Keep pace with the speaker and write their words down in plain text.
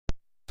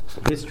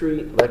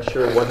History,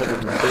 lecture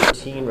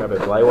 113, Rabbi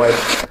Bleiweit.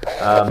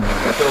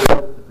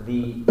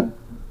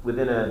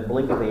 Within a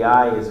blink of the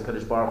eye, as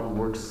Kadosh Baruch Hu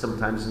works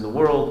sometimes in the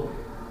world,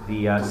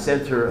 the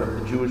center of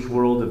the Jewish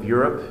world of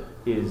Europe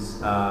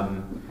is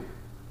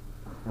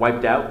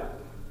wiped out,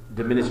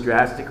 diminished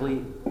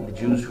drastically. The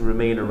Jews who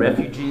remain are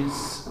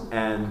refugees,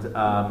 and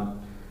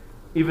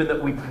even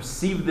though we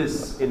perceive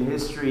this in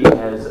history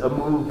as a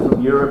move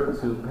from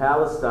Europe to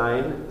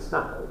Palestine, it's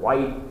not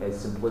quite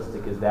as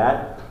simplistic as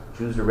that.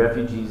 Jews are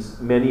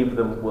refugees. Many of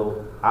them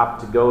will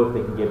opt to go, if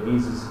they can get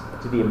visas,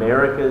 to the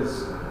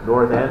Americas,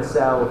 north and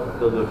south.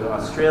 They'll go to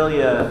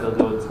Australia, they'll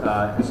go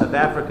to South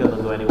Africa,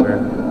 they'll go anywhere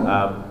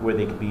where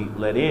they can be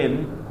let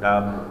in.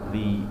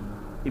 The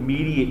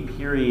immediate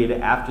period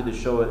after the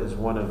Shoah is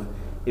one of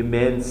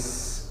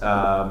immense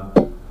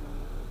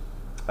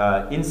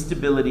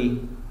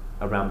instability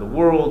around the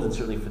world, and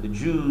certainly for the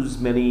Jews.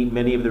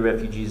 Many of the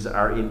refugees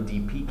are in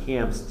DP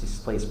camps,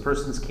 displaced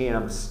persons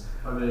camps.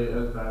 Are they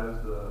as bad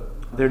as the...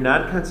 They're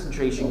not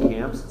concentration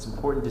camps. It's an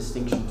important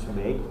distinction to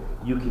make.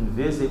 You can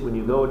visit, when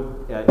you go in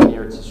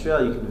Eretz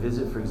Yisrael, you can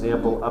visit, for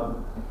example, up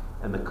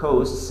on the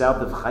coast,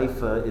 south of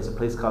Haifa, is a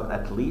place called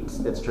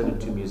Atlit that's turned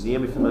into a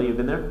museum. Are you familiar? You've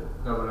been there?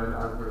 No, but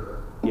I've heard of it.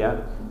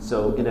 Yeah.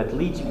 So in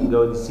Atlit, you can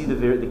go and see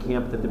the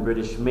camp that the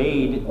British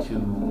made to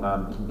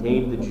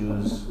contain the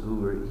Jews who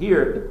were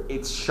here.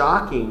 It's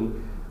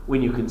shocking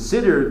when you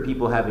consider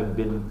people having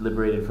been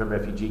liberated from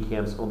refugee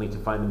camps only to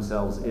find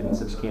themselves in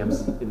such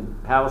camps in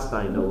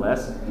Palestine, no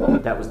less.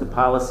 That was the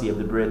policy of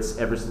the Brits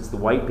ever since the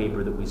white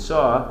paper that we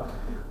saw.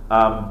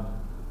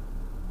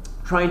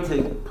 Trying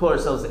to pull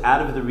ourselves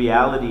out of the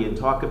reality and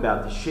talk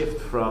about the shift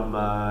from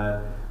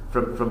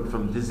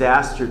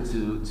disaster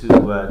to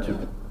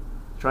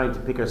trying to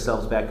pick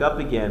ourselves back up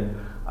again.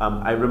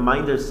 I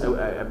remind us,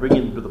 I bring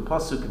in the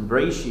pasuk in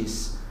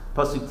Bereishis.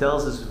 Pasuk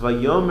tells us,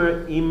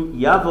 "Vayomer im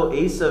yavo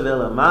Esav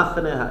el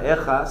hamachane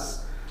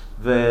ha'echas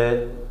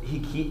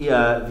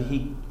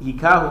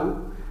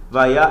v'hikahu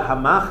vaya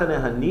hamachane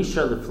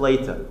hanisha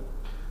lefleita."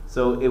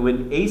 So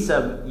when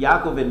Esav,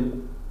 Yaakov,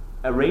 in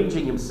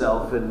arranging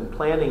himself and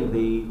planning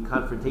the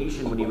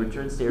confrontation when he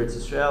returns to Eretz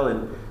Yisrael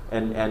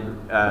and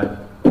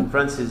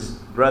confronts his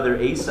brother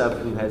Esav,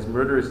 who has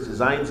murderous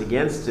designs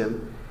against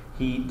him,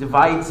 he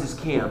divides his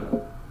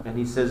camp, and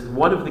he says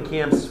one of the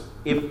camps,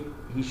 if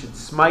he should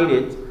smite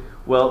it,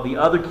 well, the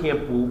other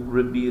camp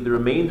will be, the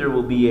remainder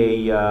will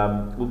be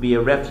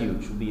a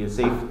refuge, will be a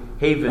safe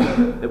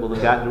haven that will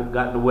have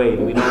gotten away.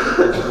 We don't,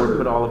 as it were,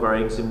 put all of our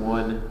eggs in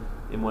one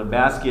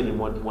basket, in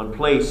one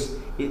place.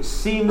 It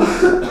seems,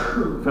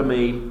 from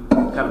a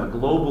kind of a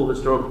global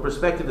historical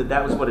perspective,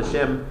 that was what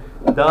Hashem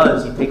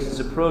does. He takes this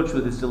approach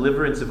with his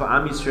deliverance of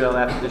Am Yisrael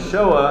after the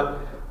Shoah.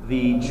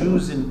 The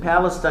Jews in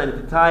Palestine at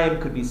the time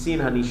could be seen,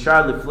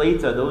 Hanishar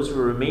Lefleita, those who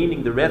were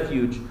remaining, the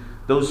refuge,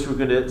 those who are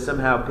going to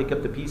somehow pick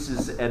up the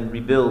pieces and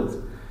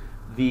rebuild.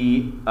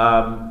 It's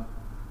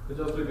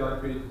also God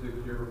creates the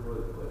cure before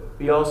the plague.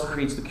 He also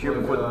creates the cure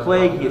before the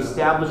plague. He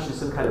establishes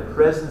some kind of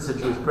presence, a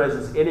Jewish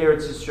presence in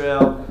Eretz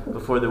Yisrael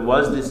before there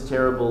was this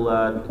terrible,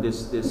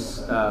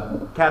 this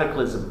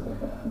cataclysm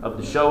of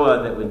the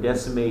Shoah that would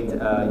decimate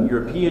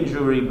European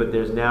Jewry, but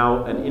there's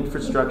now an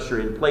infrastructure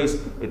in place.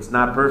 It's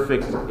not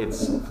perfect.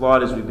 It's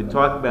flawed, as we've been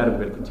talking about. We're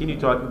going to continue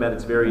talking about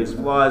its various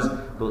flaws,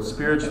 both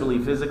spiritually,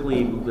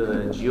 physically,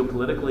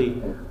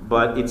 geopolitically.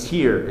 But it's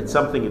here. It's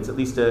something. It's at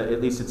least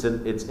it's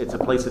a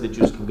place that the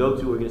Jews can go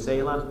to. We're going to say,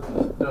 Ilan?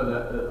 No,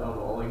 that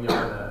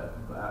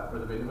for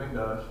the Beit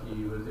HaMikdash,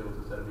 he was able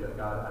to set up.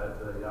 God had it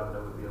so that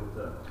Yavna would be able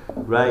to.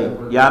 Right,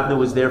 Yavna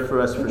was there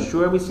for us for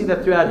sure, and we see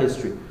that throughout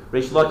history.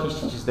 Reish Lakish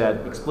teaches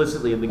that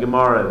explicitly in the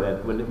Gemara,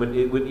 that when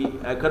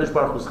Kadosh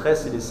Baruch Hu's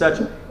chesed is such,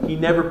 he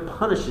never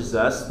punishes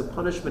us. The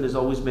punishment is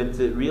always meant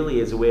to really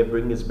as a way of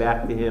bringing us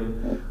back to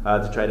him,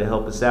 to try to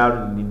help us out.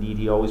 And indeed,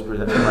 he always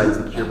provides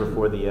the cure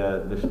before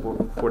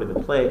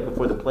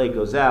the plague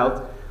goes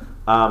out.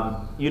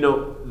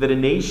 That a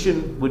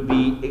nation would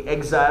be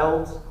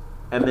exiled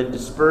and then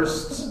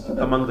dispersed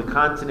among the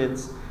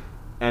continents.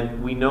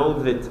 And we know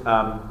that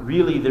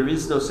really there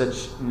is no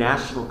such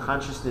national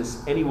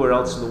consciousness anywhere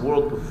else in the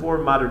world before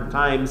modern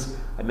times.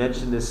 I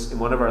mentioned this in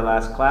one of our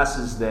last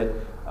classes, that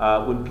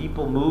when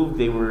people moved,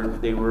 they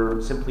were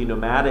simply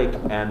nomadic,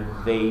 and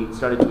they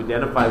started to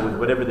identify with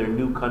whatever their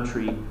new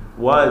country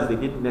was. They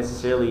didn't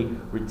necessarily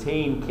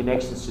retain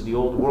connections to the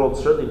old world,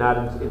 certainly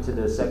not into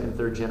the second,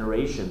 third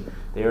generation.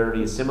 They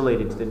already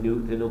assimilated to the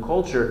new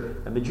culture,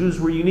 and the Jews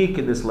were unique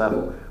in this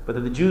level. But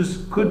that the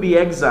Jews could be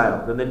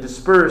exiled and then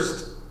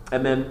dispersed,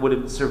 and then would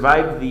have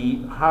survived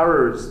the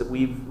horrors that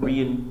we've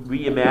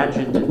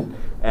reimagined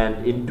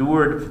and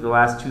endured for the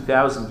last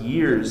 2,000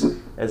 years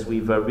as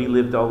we've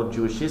relived all of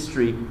Jewish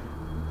history,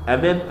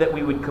 and then that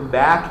we would come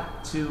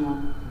back to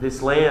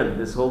this land,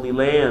 this holy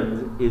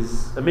land,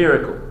 is a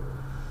miracle.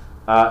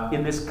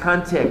 In this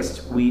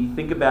context, we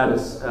think about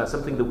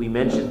something that we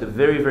mentioned at the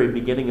very, very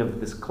beginning of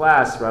this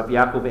class, Rav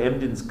Yaakov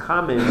Emden's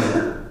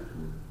comments,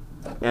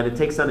 and it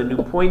takes on a new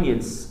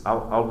poignance.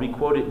 I'll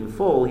requote it in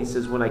full. He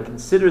says, "When I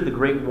consider the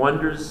great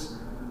wonders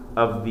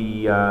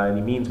and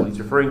he means what he's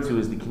referring to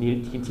is the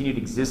continued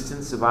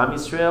existence of Am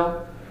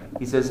Yisrael.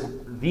 He says,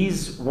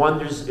 these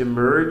wonders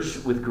emerge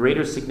with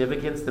greater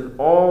significance than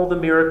all the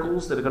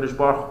miracles that HaKadosh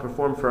Baruch Hu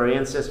performed for our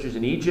ancestors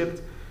in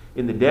Egypt,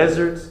 in the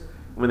desert,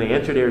 when they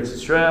entered Eretz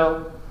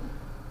Yisrael.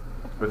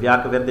 Rav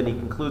Yaakov then he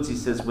concludes, he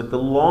says, with the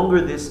longer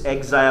this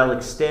exile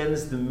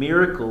extends, the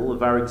miracle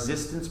of our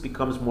existence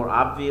becomes more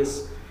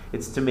obvious.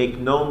 It's to make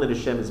known that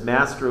Hashem is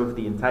master of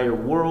the entire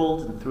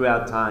world and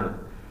throughout time.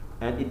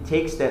 And it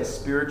takes that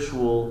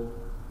spiritual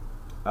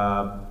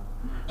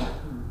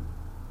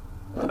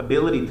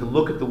ability to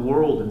look at the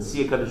world and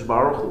see HaKadosh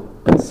Baruch Hu,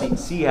 and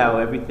see how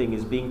everything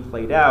is being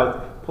played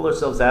out, pull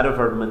ourselves out of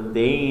our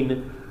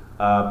mundane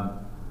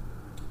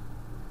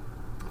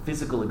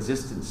physical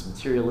existence,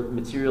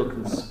 material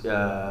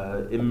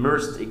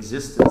immersed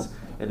existence,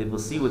 and we'll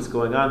see what's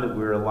going on, that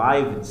we're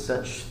alive in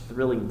such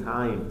thrilling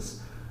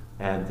times,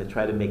 and to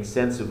try to make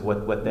sense of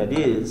what that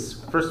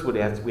is. First, what we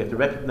have to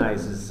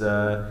recognize is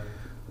that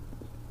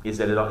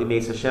it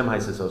makes Hashem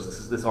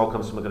Haisasos. This all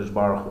comes from HaKadosh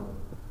Baruch Hu.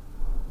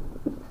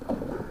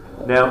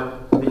 Now,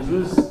 the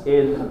Jews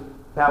in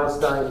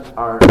Palestine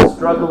are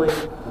struggling.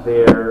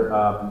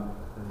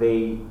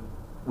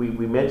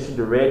 We mentioned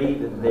already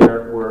that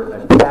there were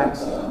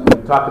attacks.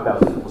 We talked about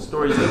people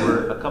stories. There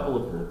were a couple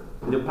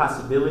of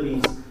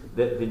possibilities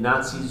that the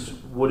Nazis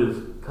would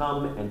have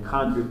come and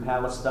conquered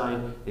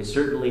Palestine. They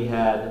certainly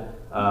had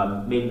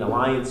made an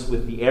alliance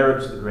with the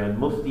Arabs, the Grand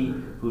Mufti,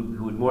 who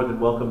would more than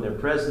welcome their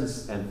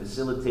presence and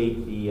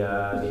facilitate the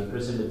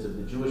imprisonment of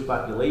the Jewish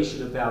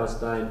population of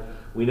Palestine.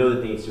 We know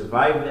that they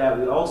survived that.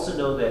 We also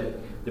know that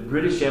the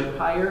British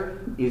Empire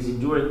is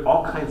enduring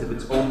all kinds of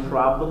its own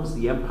problems.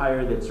 The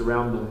empire that's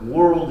around the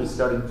world is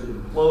starting to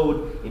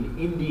implode in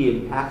India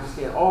and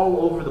Pakistan,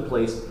 all over the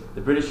place.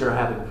 The British are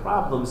having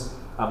problems.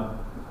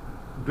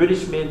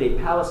 British Mandate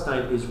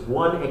Palestine is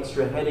one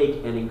extra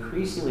headache, and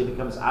increasingly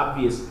becomes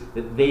obvious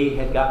that they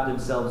had gotten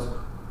themselves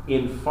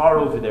in far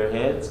over their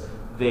heads.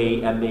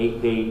 That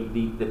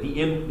the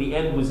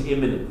end was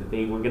imminent. That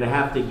they were going to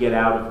have to get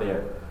out of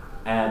there.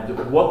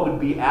 And what would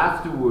be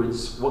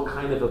afterwards, what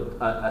kind of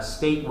a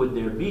state would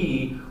there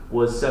be,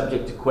 was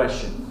subject to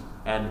question.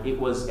 And it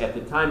was at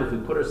the time, if we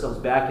put ourselves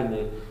back in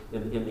the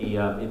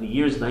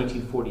years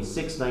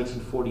 1946,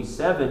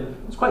 1947,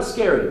 it's quite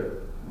scary.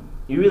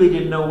 You really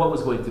didn't know what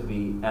was going to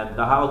be, and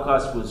the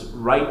Holocaust was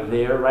right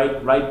there,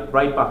 right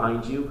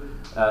behind you,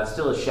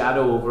 still a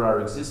shadow over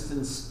our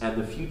existence,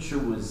 and the future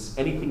was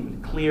anything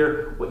but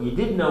clear. What you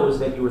did know is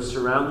that you were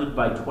surrounded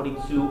by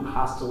 22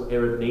 hostile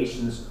Arab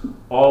nations,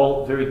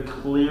 all very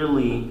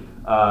clearly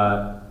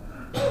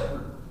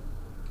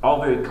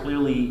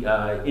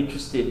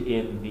interested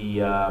in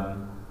the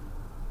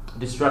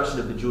destruction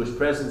of the Jewish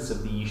presence,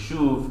 of the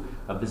Yishuv,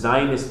 of the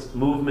Zionist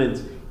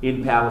movement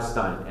in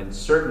Palestine, and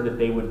certain that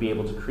they would be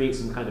able to create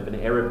some kind of an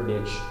Arab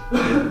niche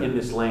in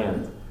this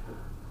land.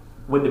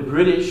 When it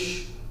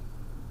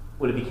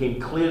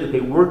became clear that they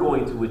were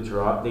going to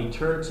withdraw, they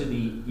turned to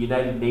the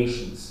United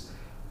Nations.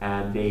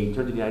 And they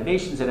turned to the United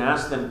Nations and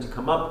asked them to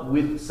come up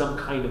with some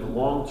kind of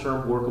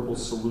long-term workable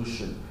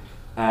solution.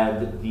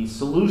 And the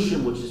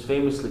solution, which is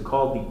famously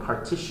called the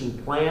Partition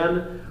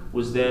Plan,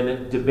 was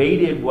then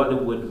debated what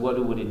it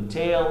would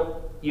entail.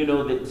 You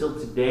know that till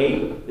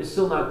today, they're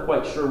still not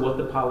quite sure what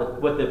the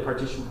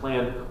partition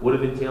plan would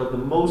have entailed. The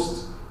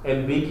most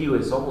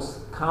ambiguous,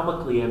 almost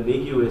comically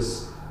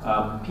ambiguous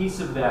piece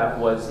of that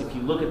was, if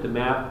you look at the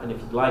map, and if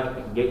you'd like, I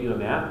can get you a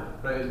map.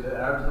 Right, the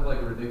Arabs have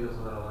like a ridiculous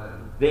amount of land.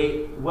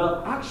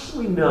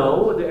 Actually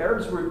no, the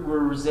Arabs were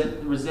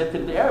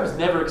resented. The Arabs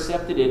never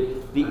accepted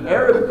it. The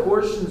Arab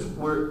portions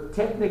were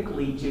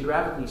technically,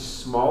 geographically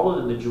smaller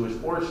than the Jewish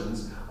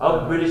portions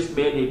of British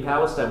Mandate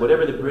Palestine,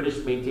 whatever the British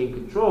maintained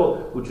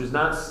control, which was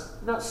not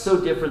so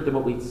different than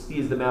what we see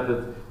as the map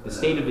of the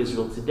state of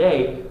Israel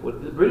today.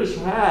 What the British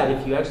had,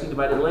 if you actually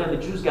divided the land, the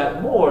Jews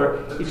got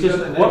more. It's just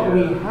what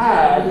we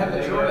had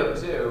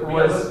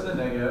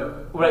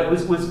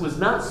was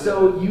not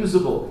so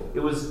usable. It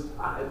was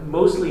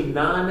mostly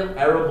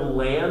non-arable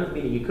land,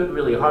 meaning you couldn't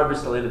really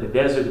harvest the land in the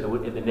desert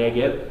in the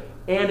Negev,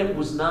 and it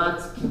was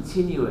not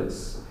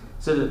continuous.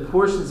 So the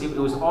portions, it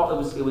was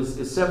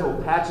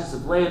several patches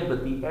of land,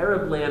 but the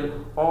Arab land,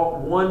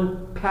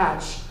 one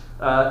patch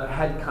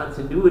had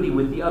continuity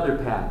with the other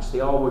patch.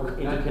 They all were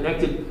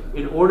interconnected.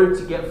 In order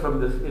to get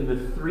from the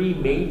three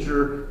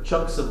major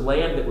chunks of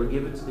land that were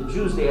given to the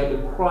Jews, they had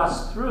to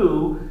cross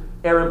through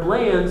Arab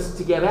lands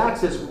to get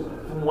access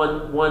from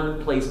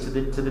one place to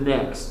the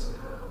next.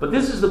 But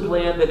this is the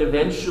plan that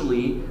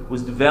eventually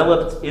was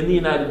developed in the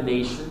United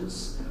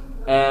Nations,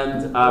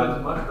 and it's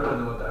much better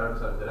than what the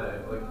Arabs have today.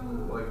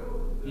 Like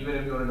even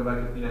if you want to go back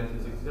to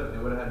 1967, they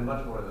would have had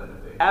much more than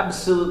that.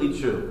 Absolutely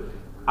true.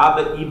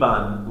 Abba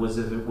Eban was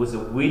a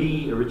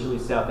witty, originally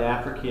South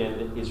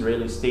African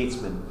Israeli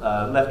statesman,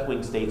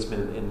 left-wing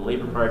statesman in the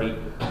Labour Party,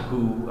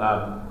 who,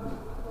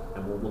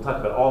 and we'll talk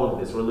about all of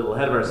this. We're a little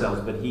ahead of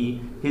ourselves, but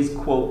his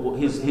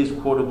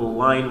quotable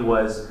line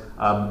was,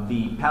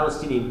 "The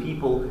Palestinian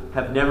people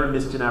have never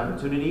missed an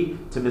opportunity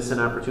to miss an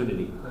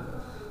opportunity."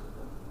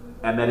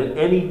 And that at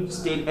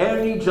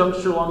any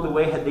juncture along the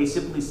way, had they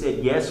simply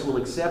said, yes, we'll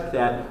accept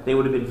that, they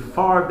would have been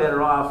far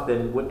better off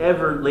than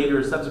whatever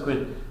later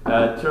subsequent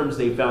terms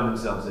they found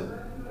themselves in.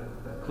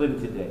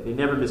 Including today. They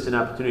never missed an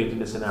opportunity to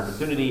miss an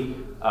opportunity.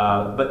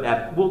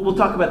 But we'll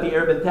talk about the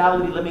Arab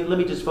mentality. Let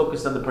me just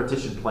focus on the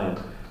partition plan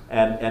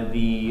and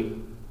the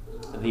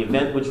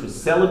event which was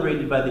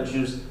celebrated by the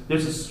Jews.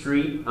 There's a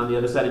street on the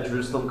other side of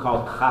Jerusalem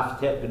called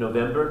Chavtet in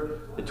November,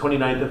 the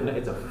 29th of November.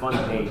 It's a fun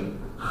name.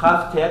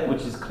 Chavtet,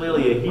 which is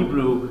clearly a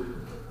Hebrew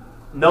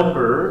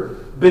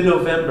number,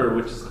 November,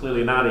 which is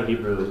clearly not a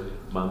Hebrew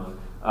month.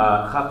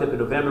 Chavtet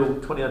November,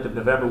 29th of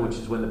November, which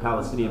is when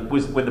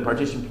the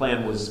partition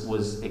plan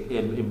was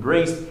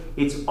embraced.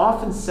 It's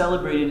often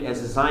celebrated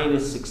as a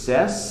Zionist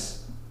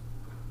success.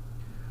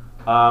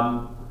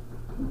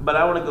 But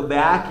I want to go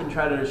back and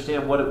try to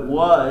understand what it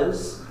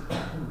was.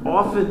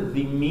 Often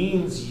the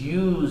means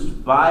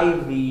used by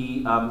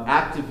the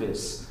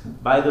activists,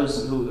 by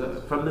those who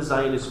from the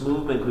Zionist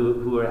movement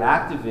who are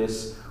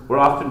activists, were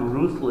often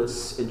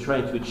ruthless in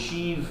trying to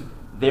achieve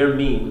their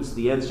means.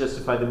 The ends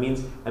justify the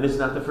means, and this is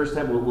not the first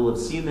time we'll have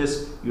seen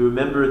this. You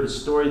remember the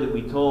story that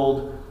we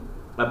told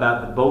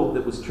about the boat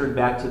that was turned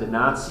back to the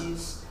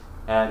Nazis,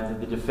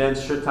 and the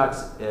defense,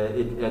 Shurtak's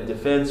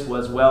defense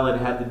was, well, it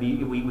had to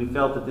be. We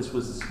felt that this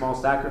was a small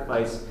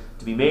sacrifice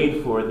to be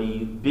made for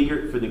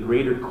the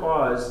greater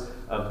cause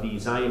of the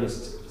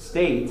Zionist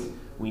state.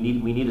 We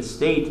need a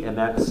state, and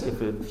that's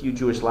if a few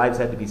Jewish lives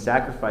had to be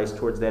sacrificed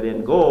towards that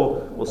end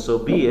goal. Well, so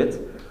be it.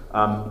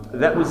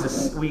 That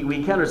was we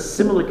encounter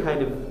similar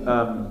kind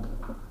of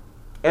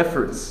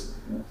efforts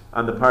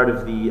on the part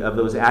of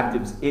those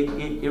actives.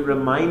 It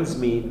reminds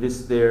me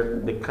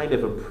the kind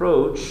of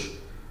approach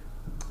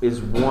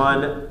is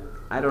one.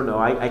 I don't know.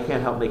 I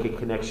can't help make a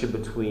connection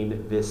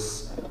between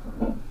this.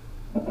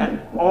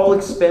 At all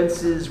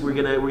expenses, we're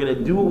gonna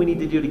do what we need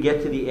to do to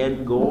get to the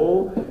end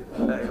goal.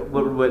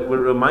 What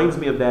reminds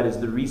me of that is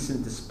the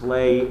recent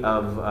display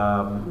of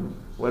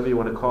whatever you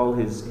want to call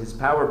his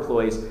power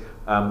ploys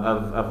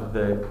of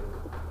the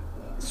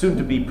soon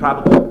to be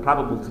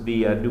probable to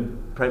be a new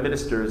prime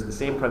minister, is the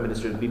same prime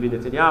minister as Bibi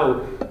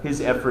Netanyahu. His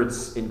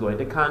efforts in going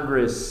to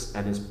Congress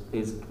and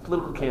his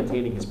political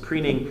campaigning, his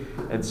preening,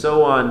 and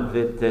so on.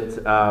 That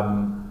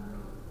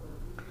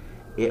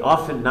it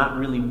often not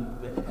really.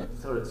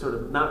 Sort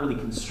of not really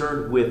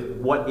concerned with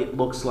what it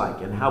looks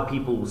like and how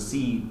people will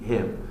see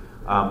him.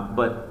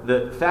 But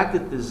the fact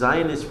that the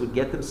Zionists would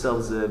get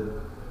themselves a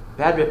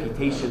bad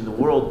reputation in the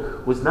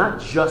world was not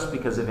just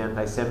because of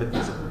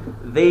anti-Semitism.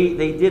 They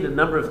did a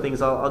number of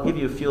things. I'll give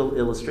you a few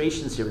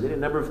illustrations here. They did a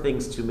number of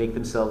things to make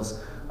themselves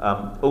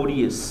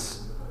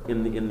odious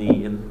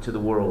to the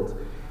world.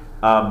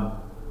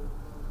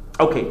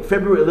 Okay,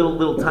 February, a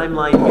little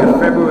timeline here.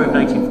 February of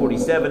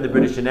 1947, the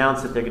British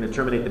announced that they're going to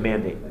terminate the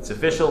mandate. It's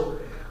official.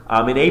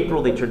 In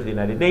April, they turn to the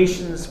United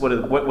Nations.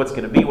 What's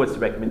going to be? What's the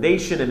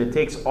recommendation? And it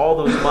takes all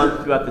those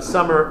months throughout the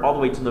summer, all the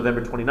way to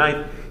November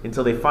 29th,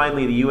 until the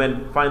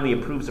UN finally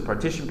approves a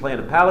partition plan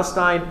of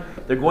Palestine.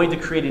 They're going to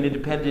create an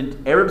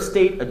independent Arab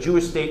state, a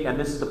Jewish state, and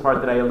this is the part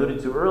that I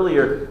alluded to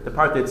earlier, the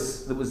part that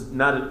was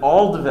not at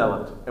all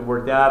developed and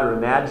worked out or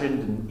imagined,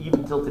 and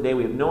even till today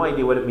we have no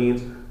idea what it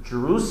means.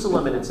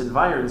 Jerusalem and its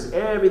environs,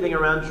 everything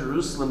around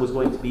Jerusalem was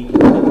going to be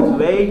into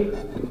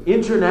an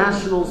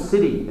international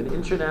city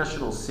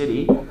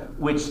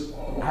which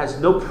has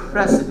no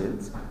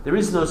precedent. There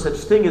is no such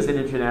thing as an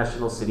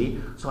international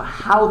city, so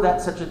how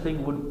such a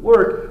thing would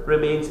work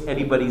remains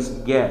anybody's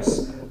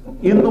guess.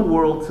 In the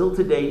world till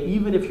today,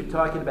 even if you're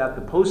talking about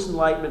the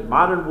post-Enlightenment,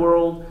 modern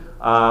world,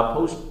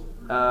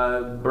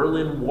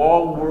 post-Berlin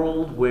Wall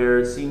world, where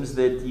it seems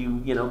that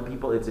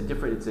people, it's a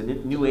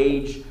new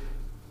age.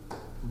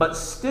 But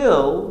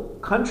still,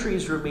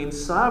 countries remain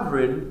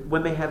sovereign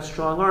when they have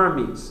strong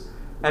armies.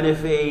 And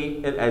if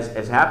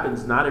as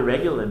happens not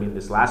irregularly, I mean,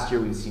 this last year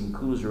we've seen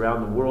coups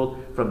around the world,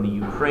 from the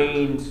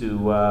Ukraine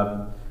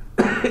to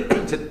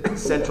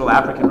Central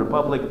African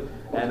Republic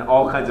and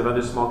all kinds of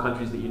other small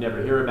countries that you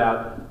never hear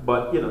about.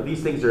 But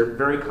these things are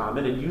very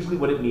common, and usually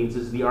what it means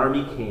is the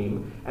army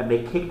came and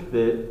they kicked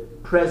the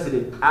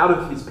president out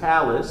of his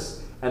palace,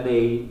 and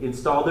they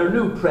install their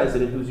new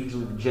president, who's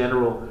usually the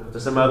general or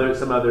some other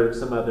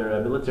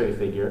military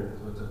figure.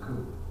 So it's a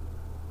coup.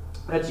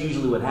 That's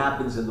usually what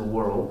happens in the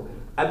world,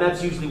 and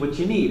that's usually what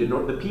you need.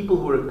 And the people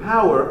who are in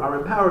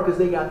power because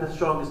they got the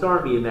strongest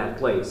army in that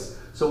place.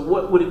 So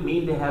what would it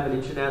mean to have an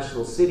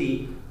international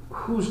city?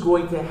 Who's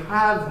going to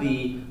have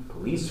the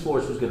police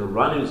force? Who's going to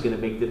run it? Who's going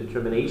to make the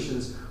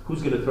determinations?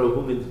 Who's going to throw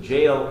whom into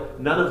jail?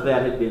 None of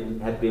that had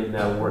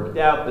been worked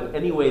out. But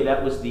anyway,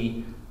 that was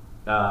the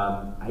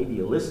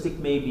idealistic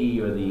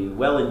maybe, or the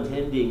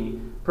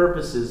well-intending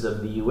purposes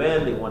of the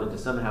UN. They wanted to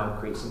somehow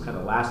create some kind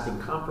of lasting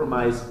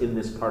compromise in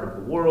this part of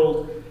the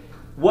world.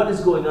 What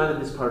is going on in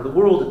this part of the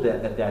world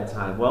at that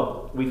time?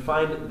 Well, we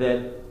find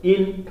that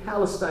in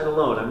Palestine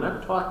alone, I'm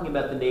not talking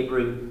about the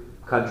neighboring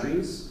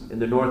countries. In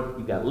the north,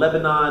 you've got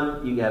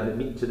Lebanon. You have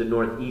to the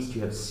northeast,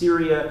 you have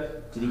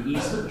Syria. To the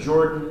east,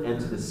 Jordan, and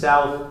to the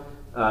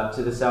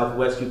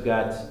southwest, you've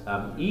got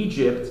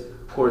Egypt.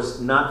 course,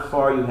 not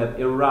far you have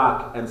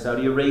Iraq and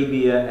Saudi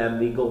Arabia and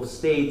the Gulf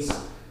states,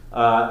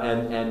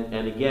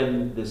 and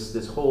again,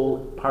 this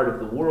whole part of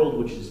the world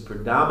which is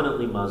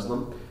predominantly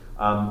Muslim.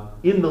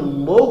 In the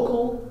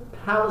local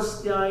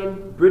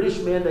Palestine, British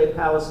Mandate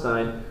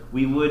Palestine,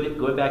 we would,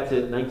 going back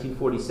to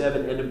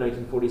 1947, end of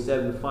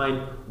 1947,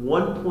 find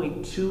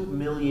 1.2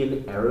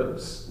 million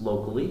Arabs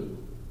locally,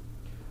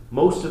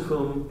 most of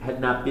whom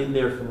had not been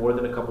there for more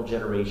than a couple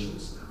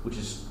generations, which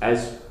is,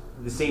 as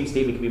the same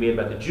statement can be made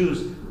about the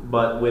Jews,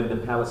 but when the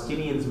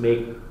Palestinians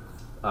make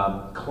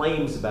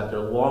claims about their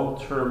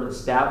long-term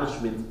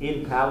establishment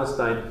in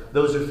Palestine,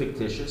 those are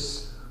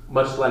fictitious.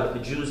 Much like the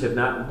Jews have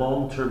not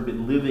long-term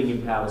been living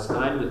in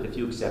Palestine, with a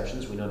few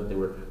exceptions. We know that there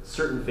were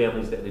certain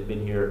families that had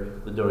been here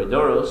the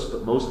Doros,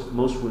 but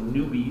most were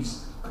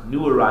newbies,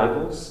 new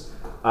arrivals.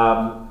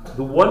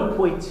 The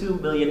 1.2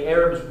 million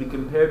Arabs would be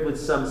compared with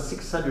some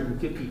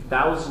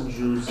 650,000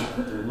 Jews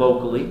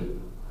locally,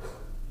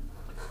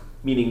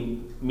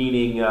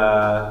 meaning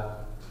a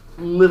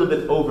little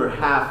bit over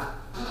half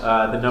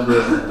the number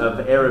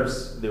of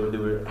Arabs. There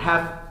were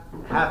half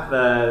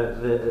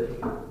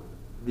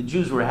the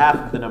Jews were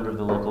half the number of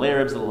the local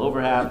Arabs, a little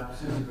over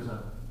half. 60%.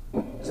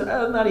 So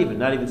not even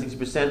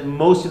 60%.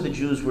 Most of the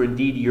Jews were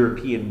indeed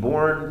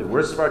European-born. There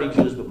were Sephardi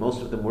Jews, but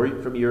most of them were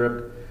from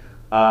Europe.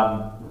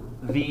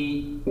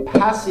 The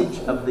passage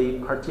of the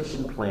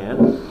partition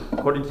plan,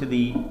 according to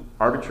the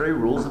arbitrary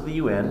rules of the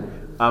UN,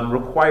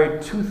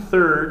 required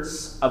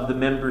 2/3 of the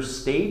member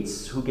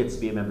states. Who gets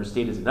to be a member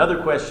state is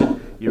another question.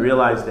 You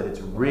realize that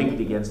it's rigged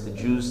against the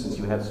Jews since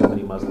you have so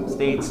many Muslim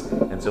states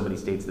and so many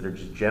states that are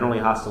just generally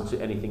hostile to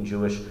anything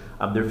Jewish.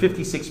 There are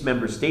 56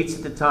 member states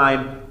at the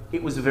time.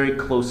 It was a very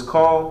close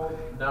call.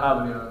 Now how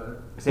many are there?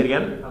 Say it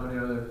again? How many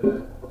are there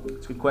today?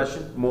 It's a good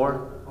question.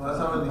 More? Well, that's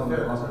not really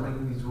fair. They're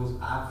making these rules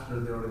after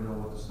they already know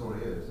what the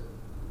story is.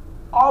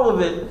 All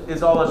of it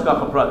is all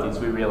hashgacha pratis,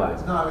 we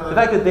realize. No, I mean, the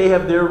fact that they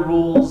have their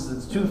rules,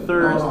 it's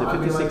 2/3, the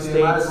 56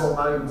 They might as states. well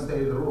not even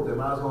stay the rule. They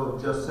might as well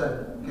have just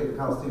said, okay, the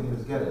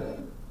Palestinians get it.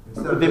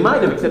 They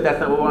might have, except that's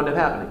not what wound up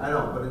happening. I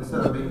know, but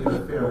instead of making it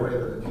a fair way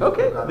that the Jews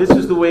Okay, got this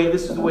is the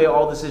way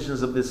all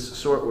decisions of this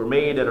sort were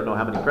made. I don't know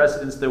how many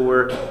precedents there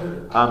were.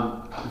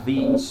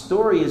 The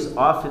story is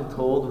often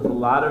told with a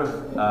lot of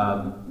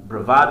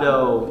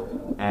bravado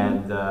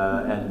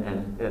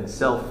and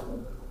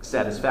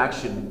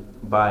self-satisfaction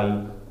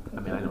by, I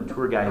know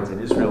tour guides in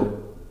Israel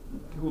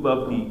who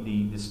love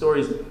the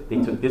stories. They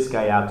took this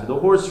guy out to the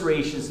horse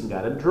races and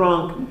got him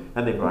drunk,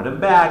 and they brought him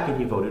back, and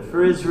he voted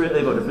for Israel.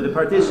 They voted for the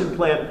partition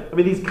plan.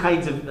 These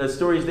kinds of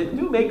stories that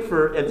do make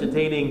for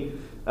entertaining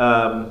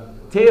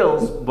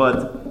tales,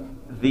 but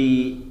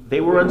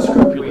they were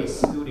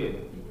unscrupulous.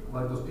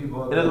 like those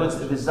people. In other words,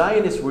 the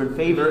Zionists were in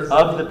favor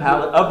of the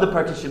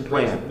partition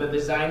plan. But the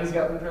Zionists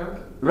got them drunk?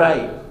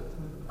 Right.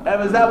 That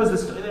was the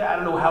story. I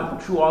don't know how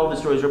true all of the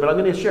stories are, but I'm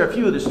going to share a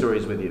few of the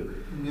stories with you.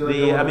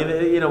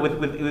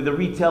 With the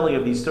retelling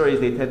of these stories,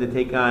 they tend to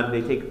take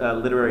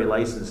literary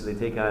license. They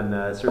take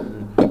on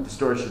certain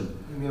distortion.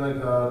 You mean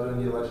like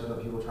during the election, the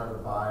people trying to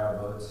buy our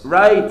votes?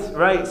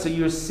 Right. So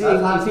you're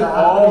seeing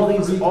all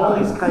these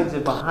kinds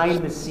of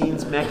behind the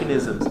scenes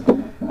mechanisms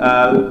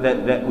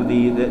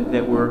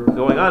that were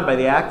going on by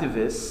the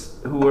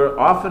activists, who were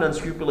often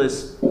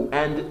unscrupulous,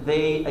 and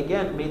they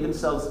again made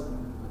themselves,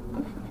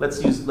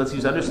 let's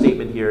use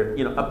understatement here,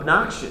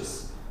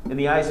 obnoxious in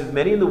the eyes of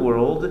many in the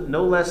world,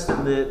 no less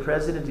than the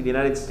President of the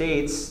United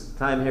States, at the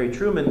time Harry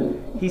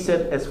Truman. He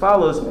said as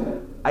follows: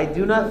 I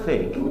do not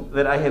think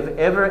that I have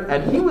ever,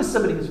 and he was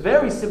somebody who's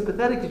very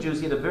sympathetic to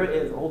Jews. He had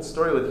an old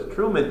story with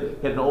Truman.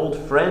 He had an old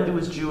friend who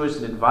was Jewish,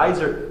 an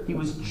advisor. He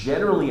was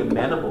generally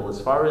amenable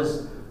as far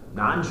as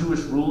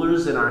non-Jewish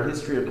rulers in our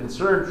history are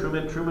concerned.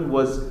 Truman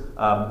was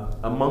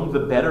among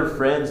the better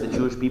friends that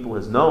Jewish people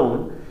has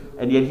known.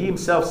 And yet he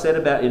himself said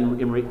about,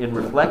 in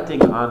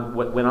reflecting on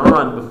what went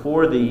on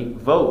before the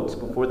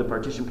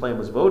partition plan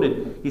was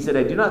voted, he said,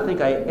 I do not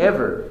think I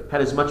ever had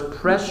as much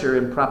pressure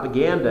and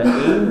propaganda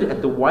aimed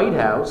at the White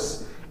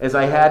House as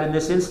I had in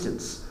this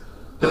instance.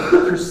 The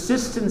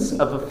persistence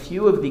of a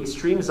few of the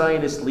extreme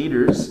Zionist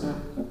leaders,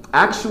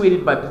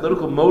 actuated by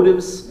political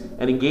motives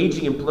and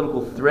engaging in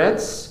political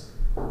threats,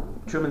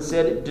 Truman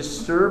said, it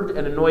disturbed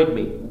and annoyed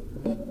me.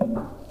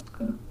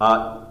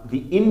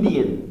 The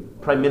Indian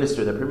Prime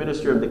Minister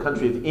of the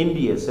country of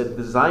India, said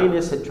the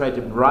Zionists had tried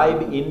to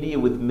bribe India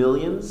with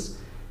millions.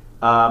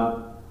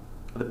 The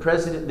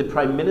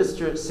Prime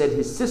Minister said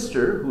his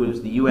sister, who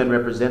was the UN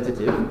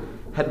representative,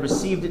 had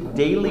received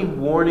daily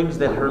warnings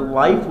that her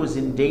life was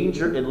in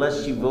danger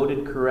unless she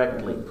voted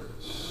correctly.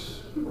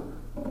 This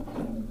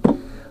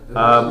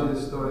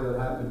story that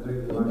happened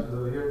during the elections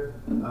over here.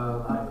 I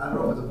don't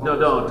know if it's a No,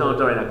 don't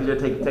right now, because you're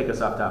going to take us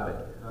off topic.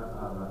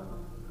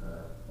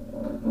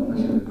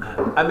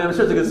 I'm sure it's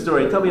a good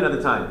story. Tell me another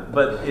time.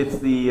 But it's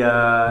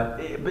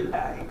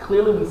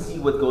clearly we see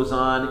what goes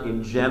on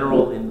in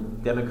general in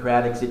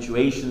democratic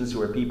situations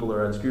where people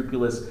are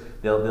unscrupulous.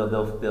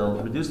 They'll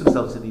reduce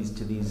themselves to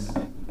these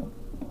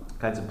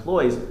kinds of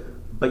ploys.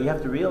 But you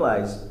have to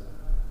realize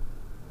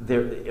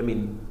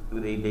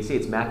they say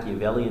it's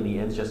Machiavellian, the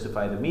ends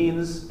justify the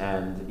means,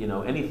 and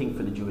anything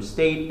for the Jewish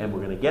state, and we're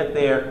going to get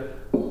there.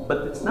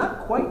 But it's not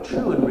quite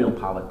true in real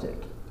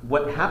politics.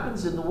 What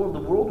happens in the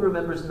world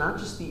remembers not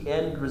just the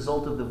end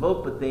result of the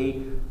vote, but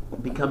they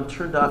become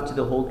turned off to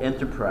the whole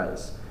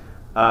enterprise.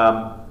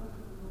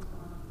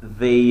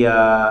 They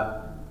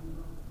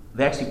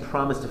actually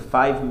promised a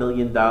 $5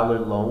 million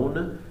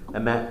loan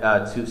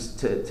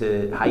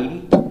to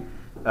Haiti,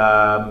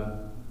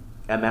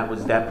 and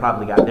that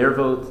probably got their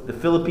vote. The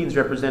Philippines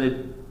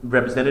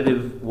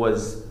representative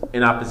was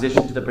in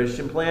opposition to the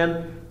partition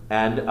plan,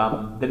 and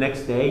the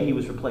next day he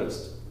was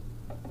replaced.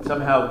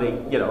 Somehow I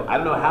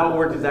don't know how it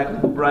worked exactly,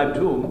 who bribed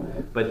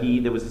whom, but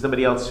there was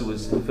somebody else who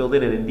was filled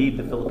in, and indeed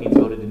the Philippines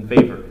voted in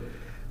favor.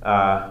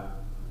 I'm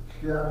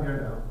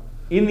here now.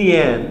 In the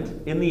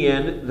end,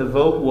 the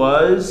vote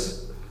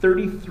was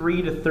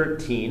 33 to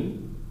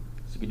 13.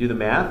 So if you do the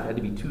math, it had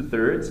to be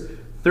 2/3.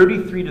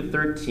 33 to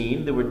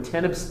 13. There were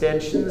 10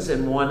 abstentions,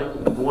 and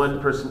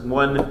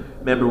one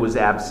member was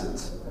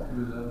absent.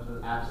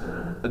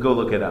 Absent. Go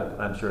look it up.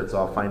 I'm sure it's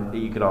all fine.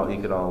 You could all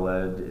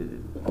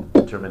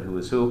determine who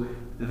was who.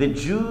 The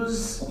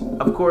Jews,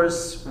 of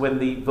course, when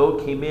the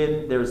vote came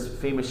in, there's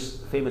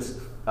famous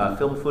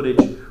film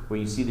footage where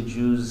you see the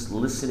Jews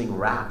listening,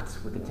 rapt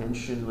with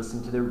attention,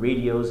 listening to their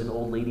radios, and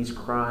old ladies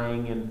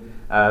crying, and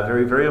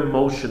very, very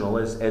emotional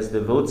as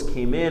the votes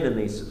came in, and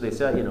they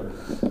said,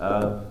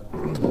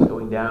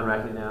 going down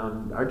right now.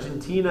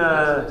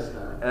 Argentina,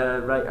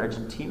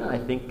 I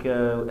think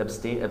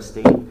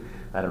abstain.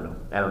 I don't know.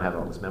 I don't have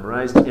all this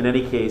memorized. In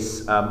any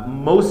case,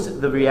 most of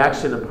the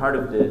reaction and part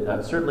of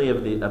the certainly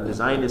of the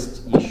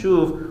Zionist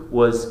Yishuv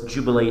was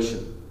jubilation,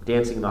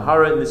 dancing the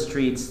hara in the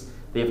streets.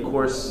 They of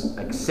course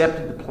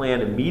accepted the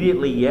plan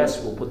immediately.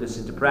 Yes, we'll put this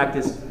into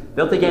practice.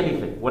 They'll take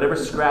anything, whatever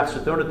scraps are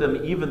thrown at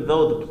them. Even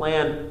though the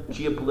plan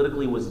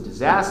geopolitically was a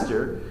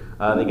disaster,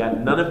 they got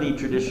none of the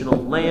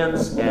traditional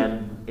lands.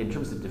 And in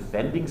terms of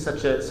defending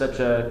such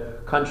a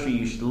country,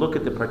 you should look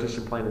at the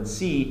partition plan and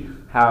see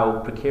how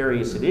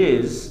precarious it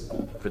is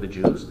for the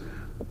Jews.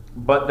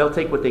 But they'll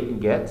take what they can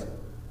get.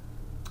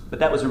 But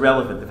that was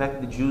irrelevant. The fact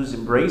that the Jews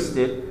embraced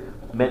it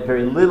meant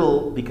very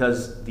little,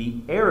 because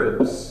the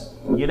Arabs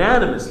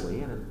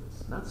unanimously, and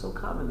it's not so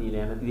common,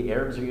 the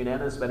Arabs are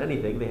unanimous about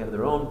anything. They have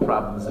their own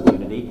problems of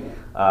unity,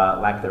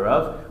 lack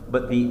thereof.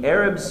 But the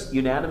Arabs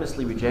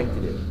unanimously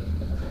rejected it.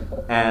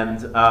 And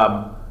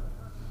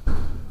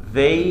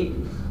they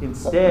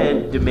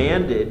instead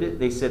demanded,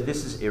 they said,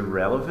 this is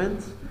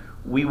irrelevant.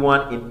 We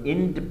want an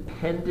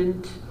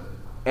independent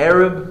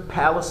Arab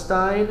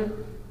Palestine.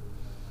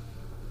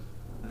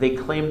 They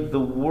claimed the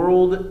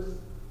world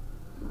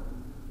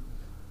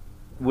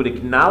would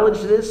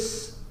acknowledge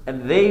this,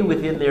 and they,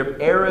 within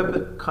their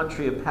Arab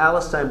country of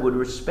Palestine, would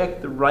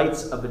respect the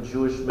rights of a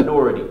Jewish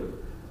minority.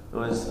 It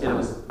was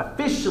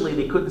officially,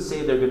 they couldn't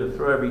say they're going to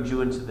throw every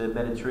Jew into the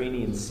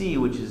Mediterranean Sea,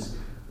 which is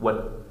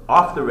what,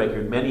 off the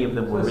record, many of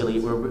them were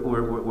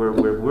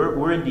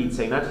indeed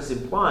saying, not just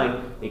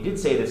implying. They did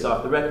say this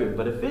off the record,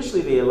 but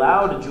officially they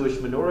allowed a Jewish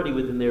minority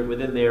within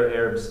their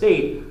Arab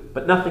state,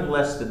 but nothing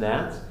less than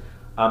that.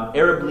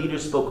 Arab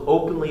leaders spoke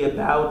openly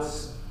about,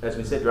 as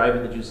we said,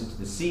 driving the Jews into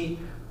the sea.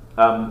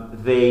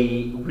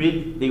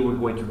 They were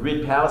going to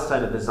rid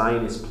Palestine of the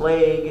Zionist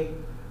plague.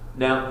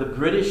 Now, the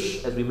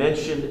British, as we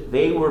mentioned,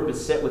 they were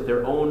beset with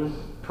their own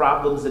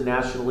problems and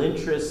national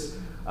interests.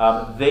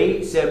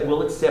 They said,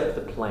 we'll accept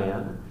the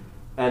plan.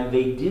 And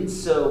they did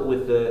so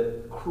with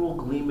a cruel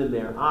gleam in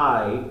their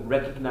eye,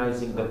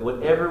 recognizing that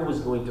whatever was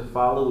going to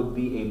follow would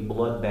be a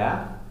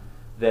bloodbath,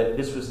 that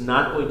this was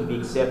not going to be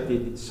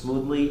accepted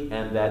smoothly,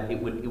 and that it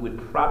would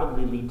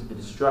probably lead to the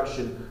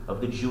destruction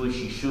of the Jewish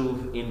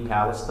Yishuv in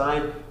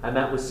Palestine, and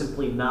that was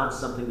simply not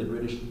something the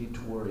British needed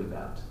to worry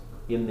about.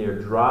 In their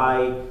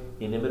dry,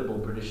 inimitable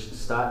British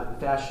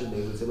fashion,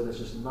 they would say, well, that's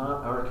just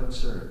not our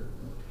concern.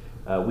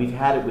 We've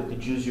had it with the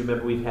Jews. You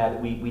remember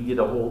we did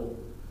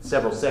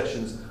several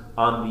sections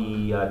on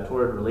the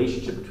torrid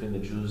relationship between the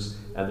Jews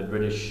and the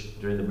British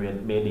during the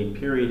Mandate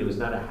period. It was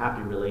not a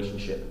happy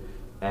relationship.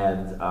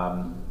 And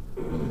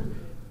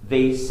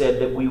they said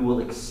that we will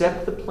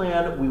accept the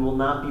plan, we will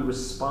not be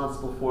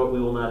responsible for it,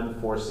 we will not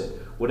enforce it.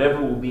 Whatever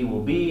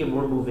will be, and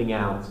we're moving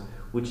out,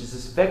 which is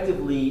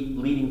effectively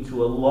leading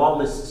to a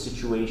lawless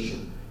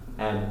situation.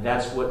 And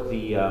that's what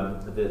the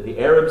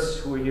Arabs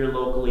who were here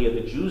locally and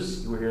the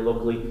Jews who were here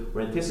locally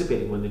were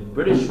anticipating. When the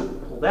British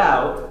pulled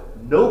out,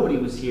 nobody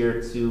was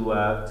here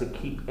to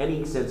keep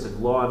any sense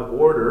of law and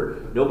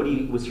order.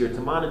 Nobody was here to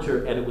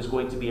monitor, and it was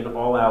going to be an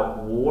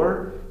all-out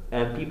war.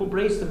 And people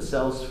braced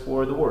themselves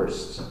for the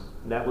worst.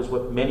 And that was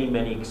what many,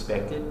 many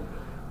expected.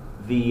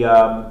 The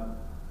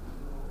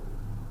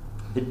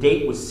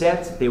date was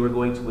set. They were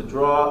going to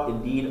withdraw,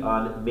 indeed,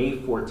 on May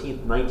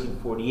 14th,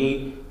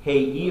 1948.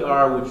 Hey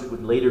ER, which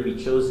would later be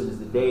chosen as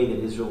the day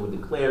that Israel would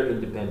declare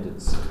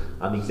independence,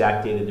 on the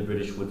exact day that the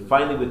British would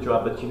finally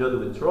withdraw. But the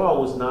withdrawal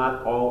was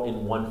not all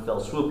in one fell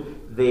swoop.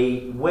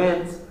 They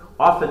went,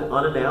 often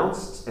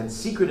unannounced and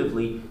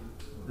secretively.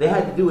 they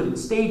had to do it in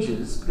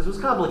stages because it was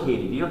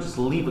complicated. You don't just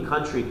leave a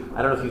country.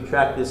 I don't know if you've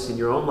tracked this in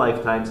your own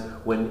lifetimes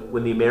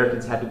when the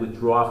Americans had to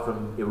withdraw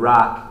from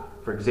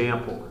Iraq, for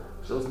example.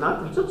 So it's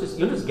not, you don't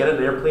just get on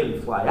an airplane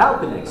and fly out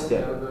the next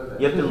day.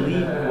 You have to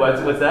leave.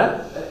 What's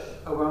that?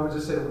 Obama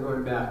just said we're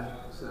going back.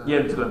 So. Yeah,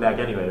 it's going back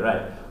anyway,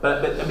 right?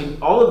 But I mean,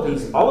 all of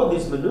these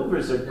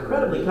maneuvers are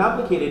incredibly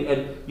complicated,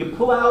 and you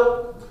pull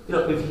out.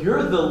 If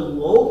you're the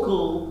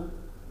local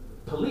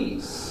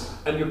police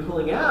and you're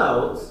pulling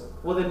out,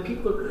 well, then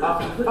people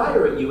often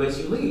fire at you as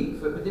you leave.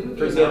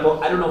 For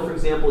example, I don't know. For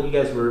example, you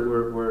guys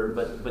were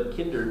but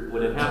kinder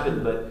when it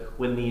happened. But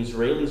when the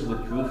Israelis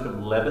withdrew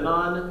from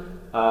Lebanon,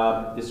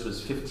 this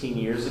was 15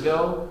 years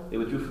ago. They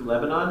withdrew from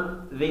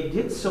Lebanon. They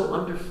did so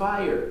under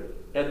fire,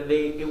 and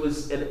it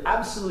was an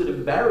absolute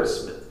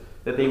embarrassment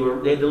that they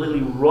had to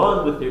literally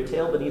run with their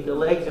tail beneath their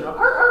legs and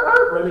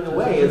running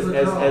away as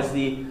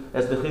the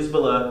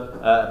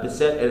Hezbollah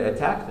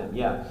attacked them.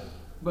 Yeah.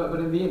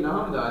 But in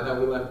Vietnam, though, I thought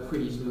we left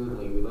pretty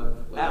smoothly. We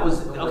left. That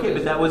was okay,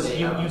 but that was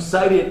you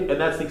cited, and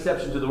that's the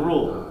exception to the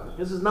rule.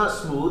 This is not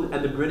smooth,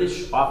 and the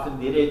British often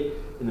did it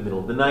in the middle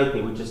of the night.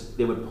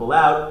 They would pull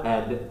out,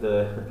 and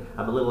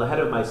I'm a little ahead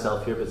of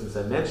myself here, but since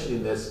I'm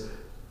mentioning this,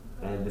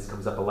 and this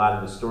comes up a lot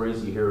in the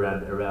stories you hear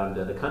around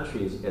the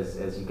country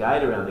as you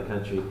guide around the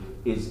country,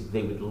 is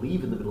they would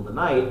leave in the middle of the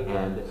night,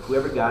 and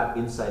whoever got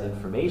inside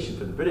information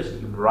from the British,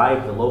 you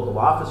bribe the local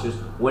officers.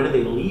 When are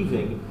they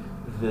leaving?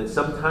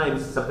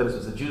 Sometimes it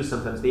was the Jews,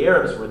 sometimes the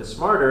Arabs were the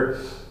smarter.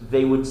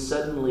 They would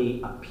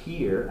suddenly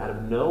appear out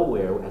of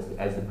nowhere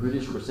as the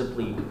British were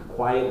simply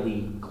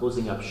quietly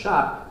closing up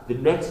shop. The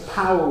next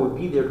power would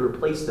be there to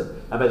replace them.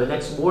 And by the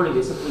next morning,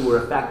 they simply were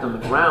a fact on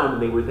the ground,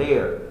 and they were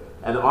there.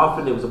 And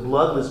often there was a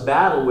bloodless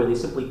battle where they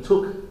simply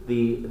took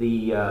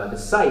the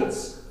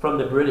sites from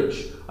the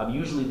British.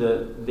 Usually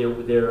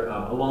they're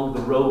along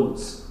the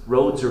roads.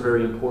 Roads are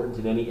very important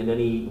in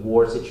any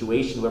war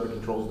situation. Whoever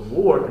controls the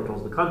war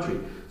controls the country.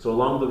 So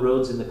along the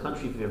roads in the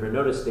country, if you've ever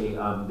noticed,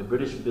 the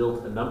British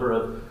built a number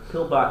of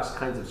pillbox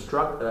kinds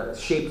of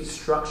shaped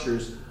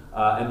structures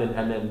and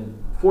then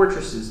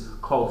fortresses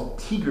called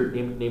Tegert,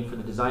 named for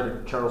the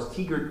designer Charles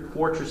Tegert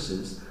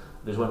fortresses.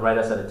 There's one right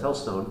outside of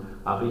Telstone,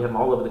 but you have them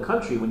all over the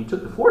country. When you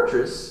took the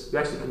fortress, you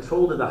actually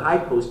controlled the high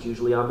post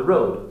usually on the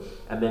road,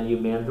 and then you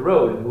manned the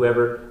road,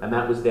 and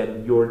that was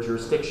then your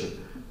jurisdiction.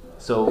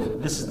 So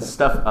this is the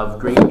stuff of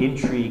great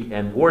intrigue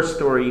and war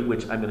story,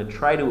 which I'm going to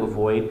try to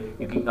avoid.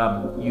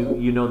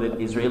 You know that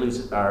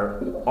Israelis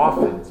are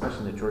often,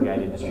 especially in the tour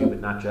guide industry,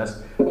 but not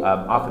just,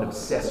 often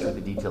obsessed with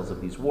the details of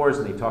these wars,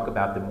 and they talk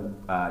about them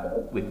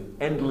with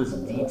endless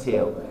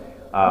detail.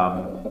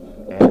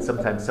 And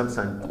sometimes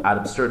ad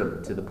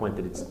absurdum, to the point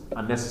that it's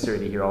unnecessary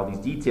to hear all these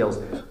details.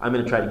 I'm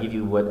going to try to give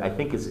you what I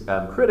think is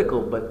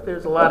critical, but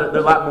there's a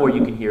lot more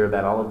you can hear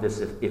about all of this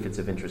if it's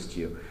of interest to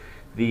you.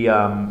 The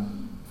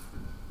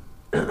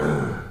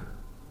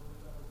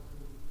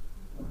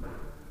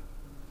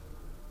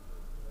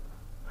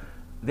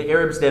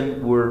Arabs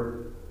then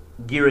were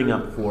gearing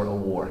up for a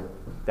war.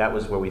 That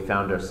was where we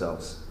found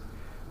ourselves.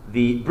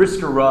 The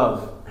Brisker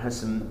Rav has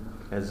some.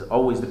 As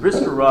always, the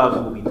Brisker Rav,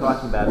 who we'll be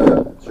talking about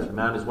a certain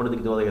amount, is one of the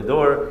Gedolei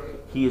Hador.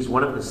 He is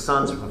one of the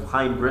sons of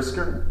Chaim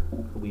Brisker,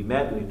 who we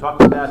met and we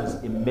talked about his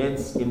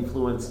immense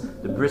influence,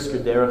 the Brisker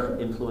Derech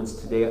influence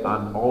today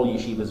on all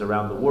yeshivas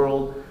around the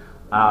world.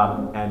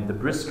 And the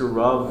Brisker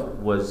Rav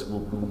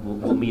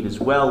we'll meet as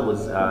well,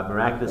 was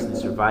miraculously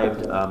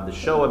survived the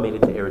Shoah, made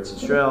it to Eretz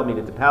Yisrael, made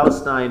it to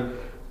Palestine,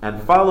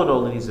 and followed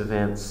all of these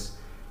events.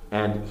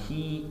 And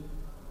he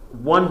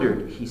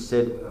wondered, he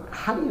said,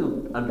 how do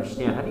you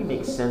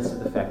make sense of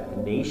the fact that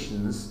the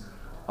nations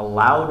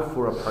allowed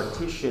for a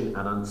partition,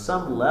 and on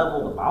some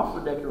level the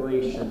Balfour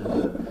Declaration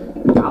and the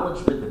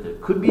acknowledgement that there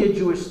could be a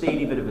Jewish state,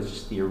 even if it's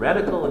just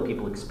theoretical and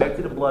people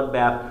expected a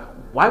bloodbath?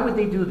 Why would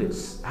they do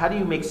this? How do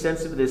you make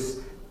sense of this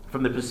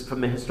from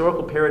the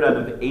historical paradigm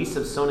of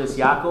Esav Sonis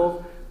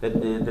Yaakov,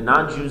 that the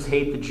non-Jews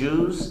hate the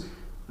Jews?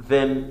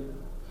 Then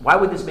why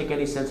would this make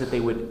any sense that they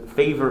would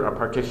favor a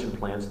partition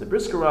plan? So the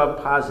Brisker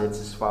Rav posits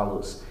as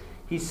follows.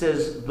 He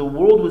says, the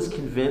world was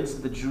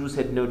convinced the Jews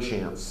had no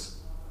chance.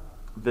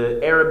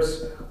 The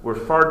Arabs were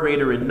far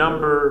greater in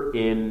number,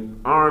 in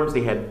arms.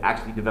 They had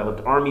actually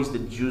developed armies. The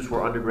Jews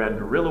were underground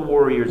guerrilla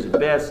warriors at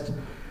best.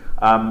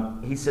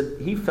 He said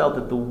he felt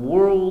that the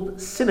world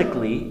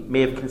cynically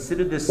may have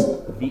considered this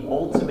the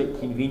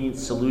ultimate convenient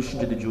solution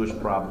to the Jewish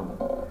problem.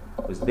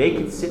 Because they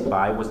could sit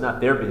by, was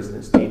not their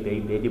business. They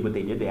did what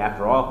they did. They,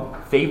 after all,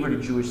 favored a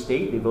Jewish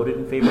state. They voted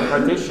in favor of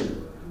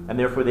partition. And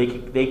therefore they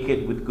could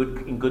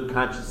in good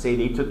conscience say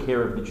they took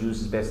care of the Jews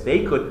as best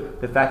they could.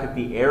 The fact that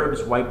the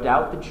Arabs wiped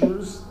out the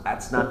Jews,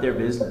 that's not their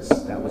business.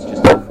 That was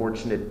just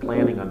unfortunate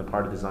planning on the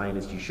part of the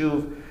Zionist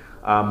Yishuv.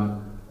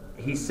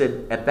 He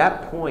said at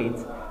that point,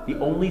 the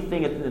only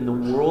thing in the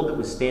world that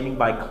was standing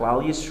by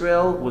Klal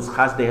Yisrael was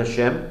Chazdei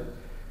Hashem.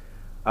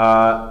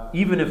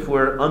 Even if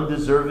we're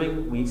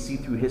undeserving, we see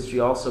through history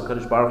also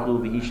Kadosh Baruch Hu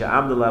v'hisha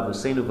amdalav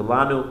v'seinu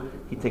v'lanu.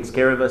 He takes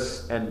care of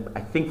us, and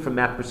I think from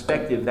that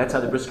perspective, that's how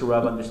the Brisker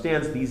Rav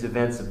understands these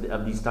events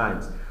of these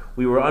times.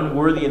 We were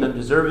unworthy and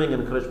undeserving,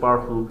 and Kadosh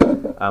Baruch Hu,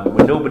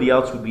 when nobody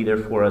else would be there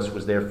for us,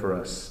 was there for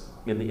us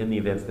in the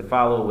events that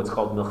follow. What's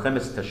called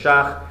Milchemes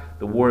Tashach,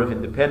 the War of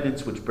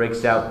Independence, which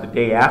breaks out the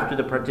day after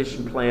the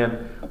partition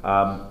plan.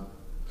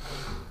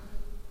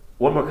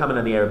 One more comment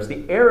on the Arabs.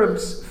 The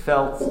Arabs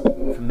felt,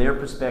 from their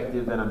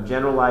perspective, and I'm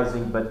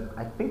generalizing, but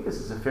I think this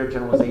is a fair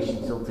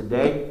generalization till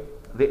today,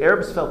 the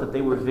Arabs felt that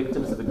they were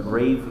victims of a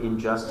grave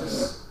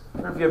injustice.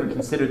 I don't know if you ever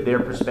considered their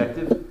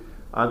perspective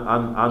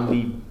on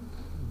the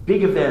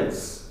big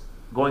events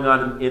going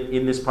on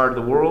in this part of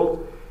the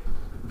world.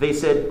 They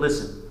said,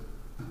 listen,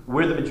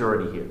 we're the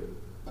majority here.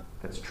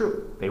 That's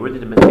true. They had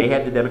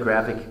the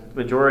demographic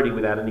majority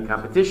without any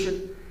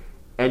competition,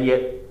 and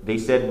yet they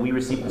said we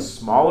received a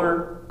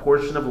smaller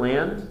portion of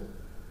land,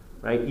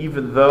 right?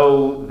 Even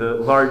though the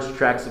large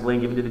tracts of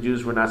land given to the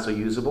Jews were not so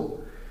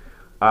usable.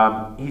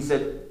 He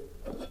said,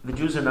 the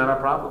Jews are not our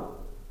problem.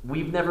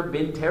 We've never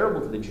been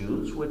terrible to the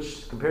Jews,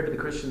 which compared to the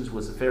Christians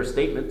was a fair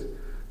statement.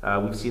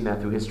 We've seen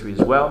that through history as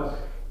well.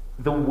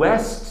 The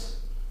West,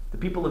 the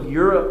people of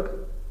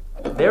Europe,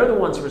 they're the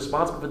ones who are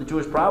responsible for the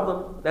Jewish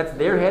problem. That's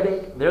their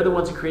headache. They're the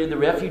ones who created the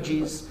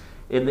refugees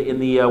in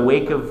the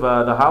wake of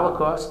the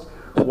Holocaust.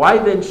 Why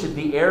then should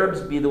the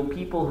Arabs be the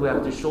people who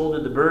have to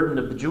shoulder the burden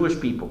of the Jewish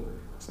people?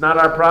 It's not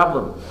our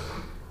problem.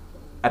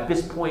 At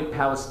this point,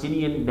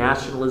 Palestinian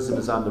nationalism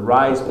is on the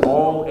rise.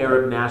 All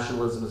Arab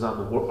nationalism is on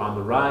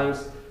the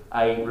rise.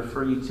 I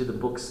refer you to the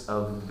books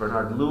of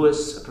Bernard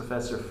Lewis, a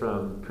professor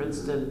from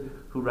Princeton,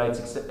 who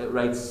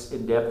writes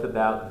in depth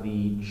about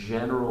the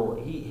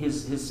general.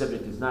 His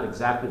subject is not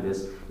exactly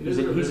this. He's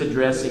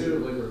addressing.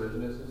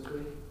 Revisionist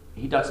history?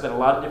 He talks about a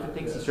lot of different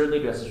things. He certainly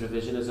addresses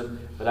revisionism,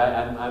 but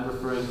I'm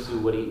referring to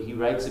what he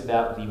writes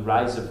about the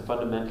rise of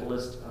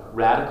fundamentalist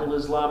radical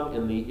Islam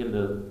in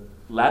the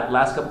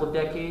last couple of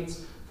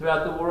decades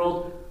throughout the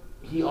world.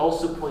 He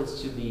also points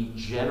to the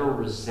general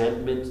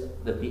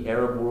resentment that the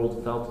Arab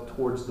world felt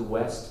towards the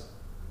West,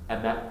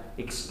 and that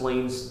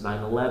explains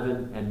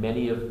 9/11 and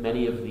many of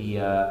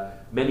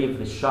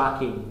the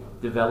shocking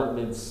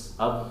developments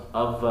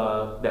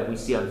of that we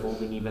see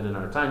unfolding even in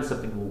our time.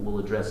 Something we'll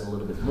address a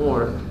little bit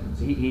more.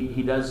 So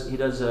he does. Do you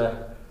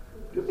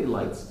have any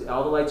lights?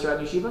 All the lights are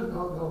on Yeshiva?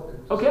 No.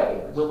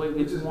 Okay. Well,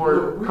 it's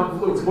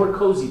more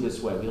cozy this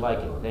way. We like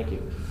it. Thank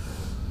you.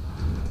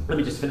 Let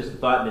me just finish the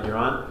thought, and then you're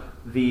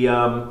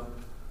on.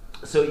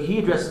 So he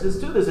addresses this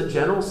too. There's a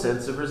general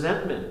sense of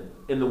resentment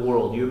in the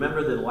world. You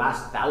remember the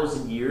last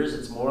 1,000 years,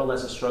 it's more or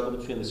less a struggle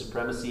between the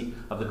supremacy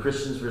of the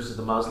Christians versus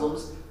the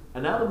Muslims.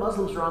 And now the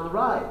Muslims are on the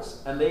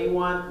rise, and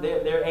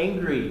they're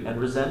angry and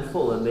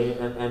resentful, and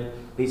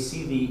they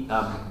see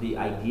the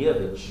idea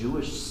of a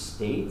Jewish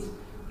state,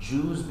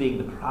 Jews being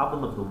the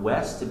problem of the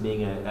West, and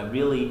being a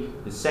really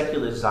the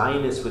secular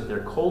Zionists with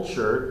their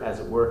culture, as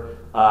it were,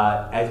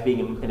 as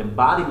being an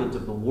embodiment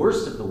of the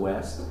worst of the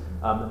West.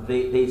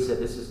 They said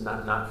this is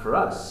not for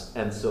us,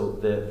 and so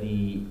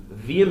the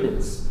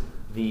vehemence,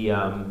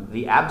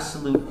 the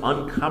absolute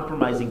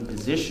uncompromising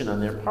position on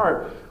their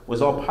part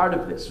was all part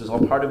of this. Was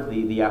all part of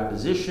the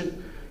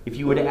opposition. If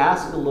you were to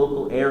ask a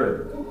local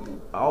Arab,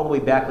 all the way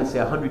back, let's say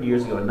 100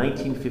 years ago, in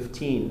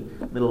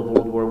 1915, middle of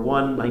World War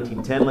I,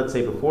 1910, let's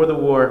say before the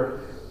war,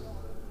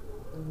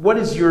 what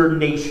is your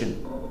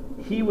nation?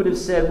 He would have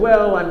said,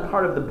 well, I'm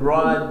part of the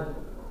broad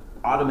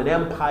Ottoman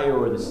Empire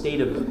or the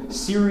state of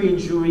Syrian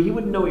Jewry. He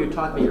wouldn't know what you're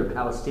talking about. You're a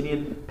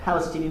Palestinian.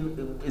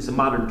 Palestinian is a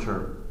modern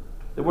term.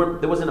 There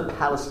wasn't a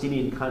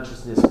Palestinian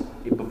consciousness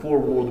before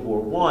World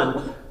War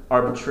I.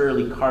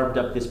 Arbitrarily carved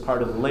up this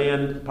part of the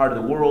land, part of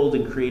the world,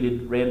 and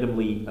created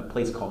randomly a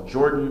place called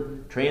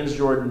Jordan,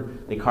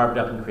 Transjordan. They carved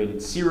up and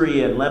created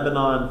Syria and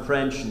Lebanon,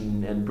 French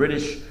and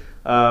British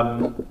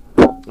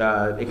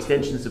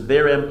extensions of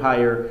their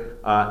empire,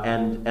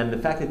 and the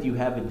fact that you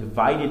have a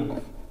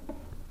divided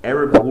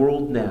Arab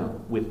world now,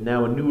 with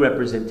now a new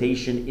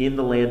representation in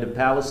the land of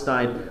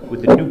Palestine,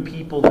 with the new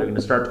people that are going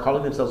to start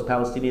calling themselves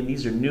Palestinian.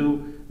 These are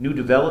new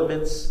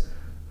developments.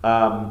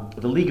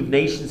 The League of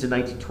Nations in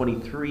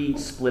 1923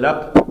 split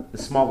up the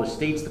smaller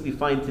states that we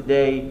find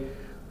today.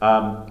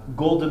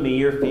 Golda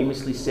Meir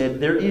famously said,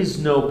 there is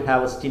no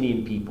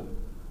Palestinian people.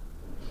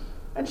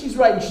 And she's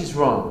right and she's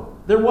wrong.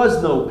 There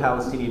was no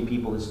Palestinian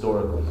people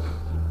historically.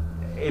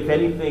 If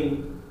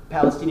anything,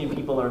 Palestinian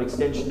people are an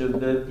extension of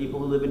the people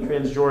who live in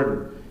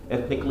Transjordan.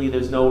 Ethnically,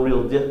 there's no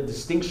real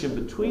distinction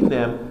between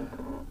them.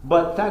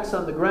 But facts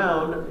on the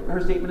ground, her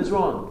statement is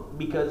wrong,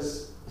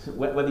 because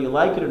whether you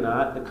like it or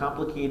not, the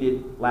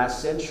complicated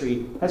last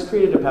century has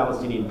created a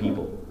Palestinian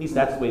people. At least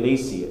that's the way they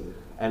see it.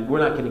 And we're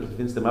not going to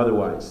convince them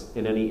otherwise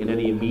in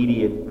any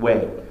immediate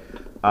way.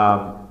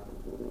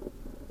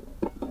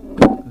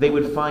 They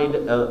would find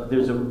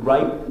there's a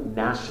ripe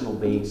national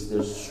base,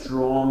 there's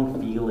strong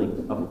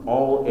feeling of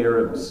all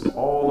Arabs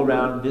all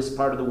around this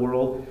part of the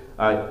world,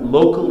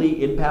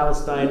 locally in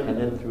Palestine and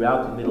then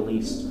throughout the Middle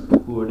East,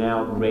 who are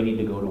now ready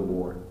to go to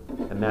war.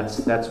 And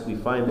that's what we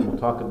find, and we'll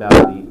talk about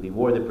the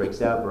war that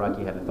breaks out.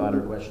 Baraki had a thought or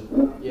a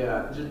question?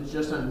 Yeah,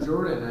 just on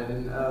Jordan, I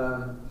didn't.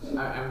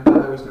 I'm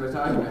glad that we started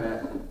talking about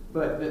that.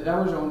 But that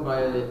was owned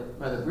by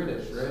the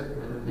British, right?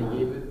 And then they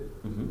gave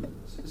it. Mm-hmm.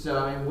 So,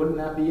 I mean, wouldn't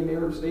that be an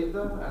Arab state,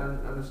 though? I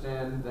don't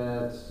understand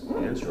that.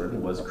 And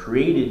Jordan was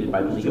created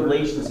by the League of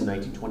Nations in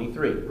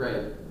 1923.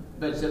 Right.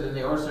 But so then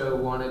they also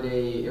wanted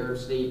a Arab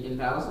state in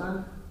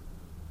Palestine?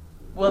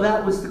 Well,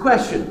 that was the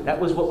question. That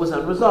was what was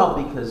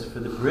unresolved, because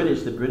for the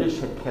British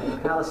had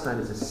kept Palestine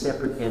as a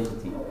separate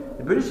entity.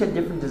 The British had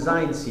different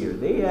designs here.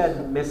 They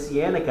had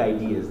messianic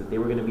ideas that they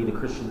were going to be the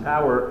Christian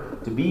power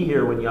to be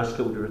here when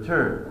Yashka would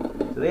return.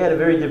 So they had a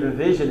very different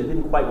vision. It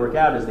didn't quite work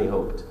out as they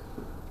hoped.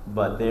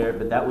 But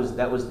that was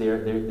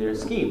their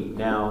scheme.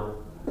 Now,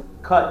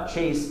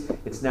 chase,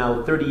 it's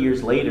now 30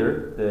 years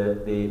later.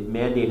 The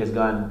mandate has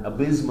gone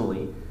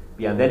abysmally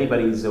beyond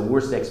anybody's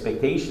worst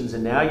expectations,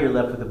 and now you're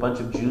left with a bunch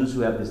of Jews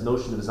who have this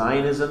notion of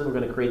Zionism. We're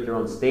going to create their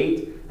own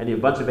state, and you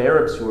have a bunch of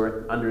Arabs who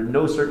are under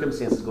no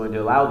circumstances going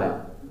to allow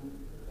that.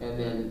 And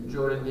then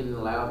Jordan didn't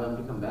allow them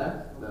to come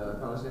back, the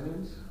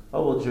Palestinians?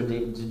 Oh, well,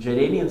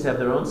 Jordanians have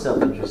their own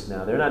self-interest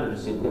now. They're not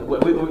interested.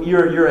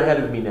 You're ahead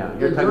of me now.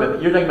 You're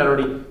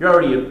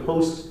already a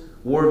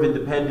post-war of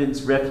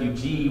independence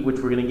refugee, which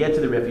we're going to get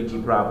to the refugee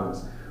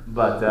problems.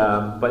 But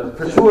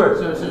for sure,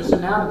 so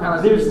now the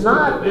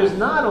Palestinians there's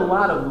not a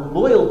lot of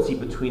loyalty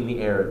between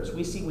the Arabs.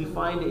 We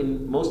find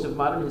in most of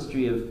modern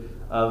history of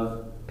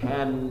Arab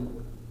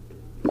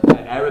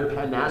pan-Arab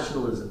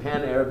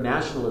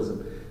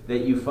nationalism,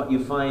 that you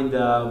find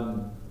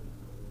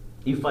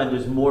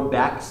there's more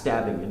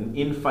backstabbing and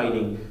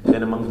infighting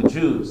than among the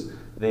Jews.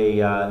 They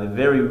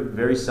very,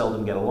 very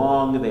seldom get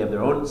along. They have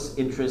their own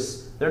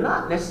interests. They're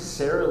not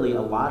necessarily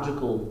a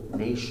logical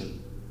nation.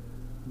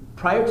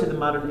 Prior to the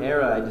modern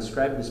era, I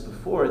described this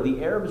before,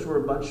 the Arabs were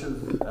a bunch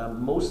of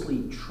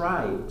mostly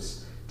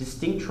tribes,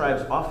 distinct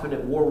tribes, often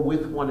at war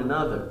with one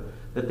another,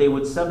 that they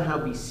would somehow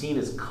be seen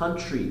as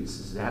countries,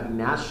 as having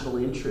national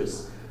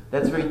interests.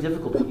 That's very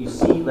difficult. When you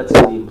see, let's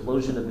say, the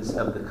implosion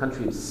of the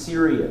country of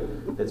Syria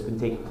that's been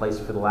taking place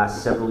for the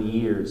last several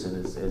years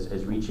and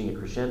is reaching a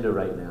crescendo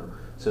right now.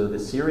 So the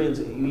Syrians,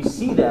 you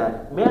see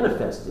that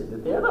manifested,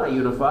 that they're not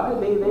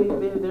unified.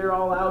 They're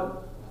all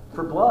out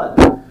for blood,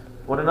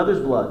 one another's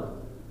blood.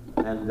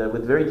 And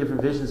with very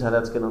different visions how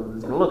that's going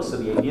to look. So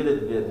the idea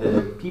that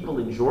the people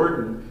in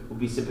Jordan will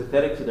be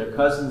sympathetic to their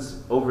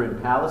cousins over in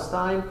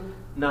Palestine,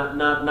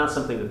 not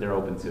something that they're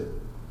open to.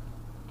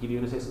 Give you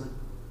going to say something?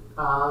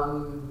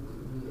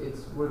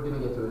 We're going to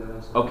get to it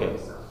eventually. Okay.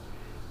 So.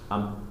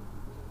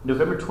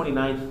 November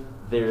 29th,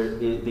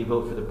 they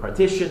vote for the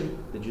partition.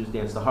 The Jews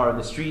dance the Har in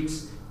the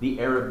streets. The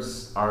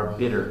Arabs are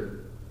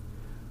bitter.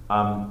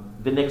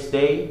 The next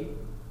day,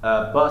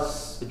 a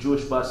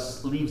Jewish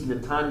bus leaves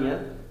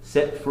Netanya,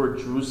 set for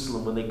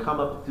Jerusalem. When they come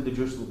up through the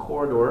Jerusalem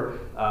corridor,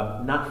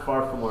 not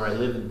far from where I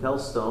live in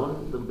Telstone,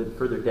 a little bit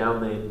further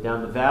down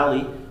the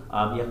valley,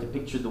 you have to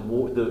picture the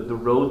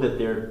road that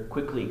they're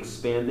quickly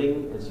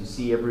expanding. As you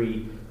see, if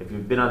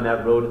you've been on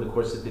that road in the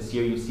course of this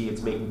year, you see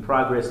it's making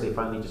progress. They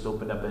finally just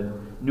opened up a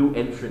new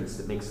entrance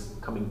that makes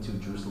coming to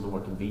Jerusalem more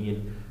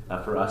convenient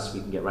for us.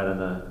 We can get right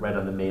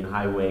on the main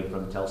highway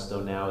from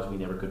Telstone now, as we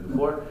never could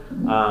before.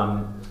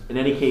 In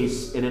any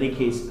case,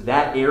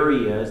 that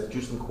area, the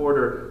Jerusalem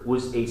corridor,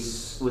 was a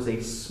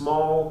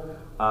small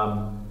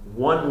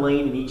one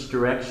lane in each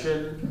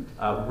direction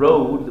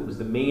road that was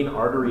the main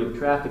artery of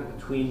traffic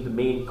between the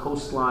main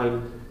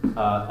coastline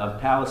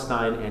of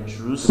Palestine and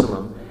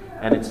Jerusalem.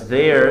 And it's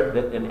there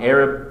that an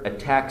Arab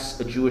attacks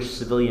a Jewish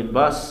civilian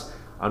bus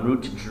en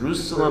route to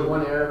Jerusalem.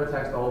 One Arab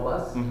attacks the whole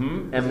bus?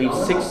 Mm-hmm. And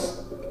leaves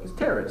it's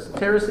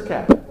terrorist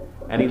attack.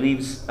 And he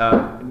leaves,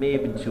 it may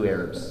have been 2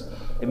 Arabs.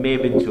 It may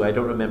have been 2, I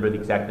don't remember the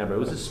exact number. It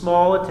was a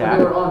small attack.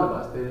 They were on the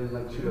bus, they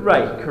didn't shoot them.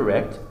 Right,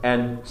 correct.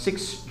 And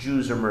 6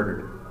 Jews are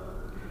murdered.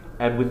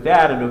 And with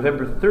that, on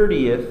November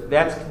 30th,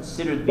 that's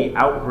considered the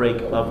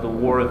outbreak of the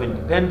War of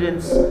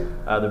Independence.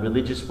 The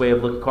religious way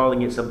of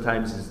calling it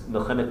sometimes is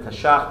Milchemet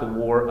Tashach, the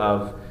War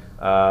of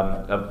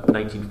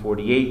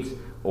 1948,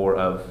 or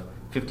of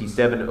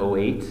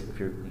 5708,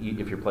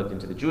 if you're plugged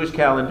into the Jewish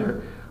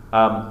calendar.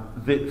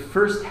 The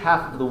first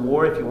half of the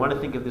war, if you want to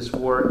think of this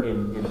war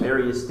in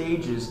various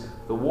stages,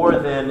 the war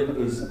then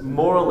is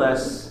more or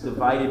less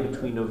divided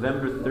between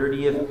November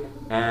 30th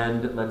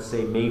and, let's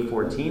say, May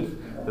 14th.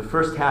 The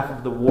first half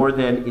of the war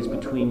then is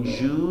between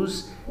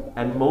Jews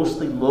and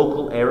mostly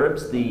local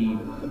Arabs. The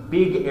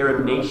big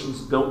Arab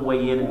nations don't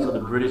weigh in until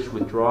the British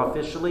withdraw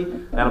officially.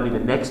 That'll be the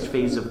next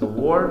phase of the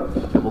war,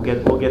 and we'll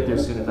get there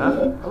soon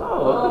enough.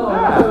 Hello,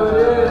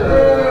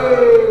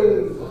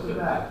 welcome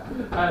back.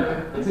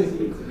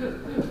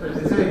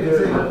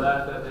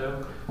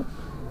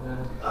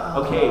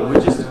 Okay,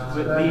 we're just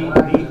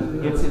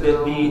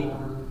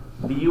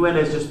the UN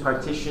has just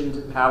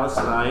partitioned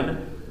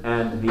Palestine.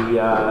 And the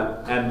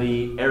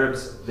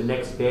Arabs the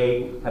next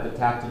day have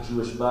attacked a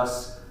Jewish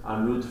bus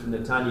en route from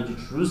Netanya to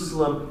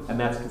Jerusalem, and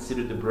that's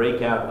considered the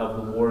breakout of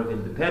the War of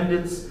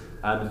Independence.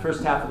 The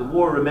first half of the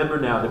war, remember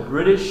now, the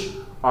British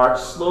are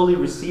slowly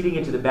receding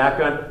into the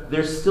background.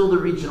 They're still the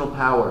regional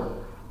power.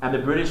 and the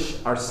British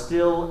are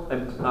still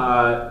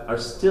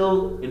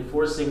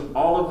enforcing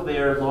all of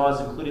their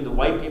laws, including the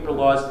white paper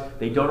laws.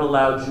 They don't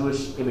allow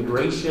Jewish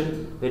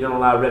immigration. They don't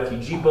allow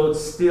refugee boats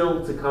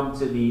still to come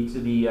to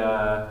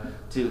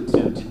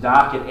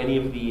dock at any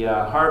of the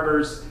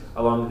harbors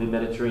along the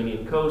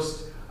Mediterranean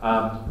coast.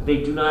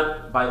 They do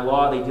not, by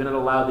law, they do not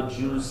allow the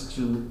Jews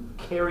to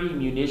carry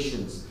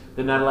munitions.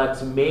 They're not allowed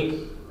to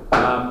make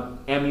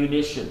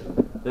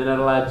ammunition. They're not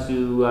allowed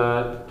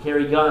to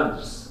carry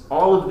guns.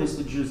 All of this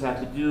the Jews have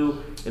to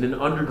do in an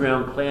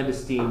underground,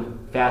 clandestine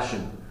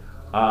fashion.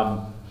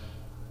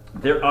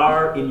 There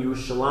are in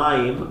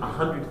Yerushalayim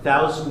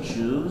 100,000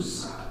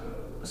 Jews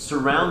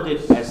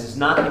surrounded, as is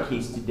not the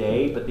case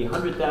today, but the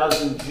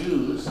 100,000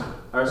 Jews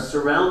are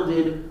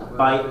surrounded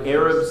by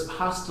Arabs,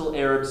 hostile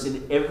Arabs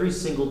in every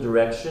single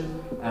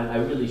direction. And I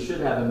really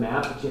should have a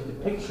map, but you have to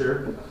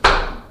picture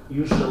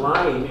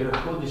Yerushalayim, Yer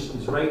Kodesh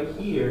is right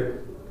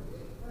here.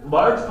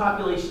 Large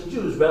population of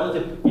Jews,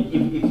 relative, if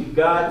you've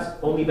got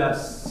only about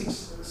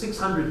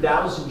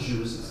 600,000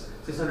 Jews,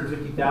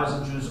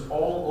 650,000 Jews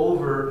all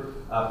over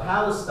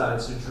Palestine,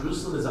 so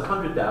Jerusalem is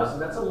 100,000,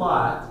 that's a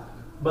lot,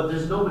 but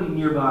there's nobody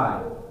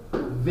nearby.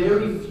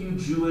 Very few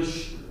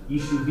Jewish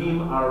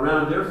Yishuvim are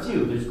around. There are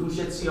few. There's Gush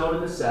Etzion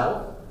in the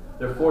south.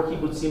 There are 4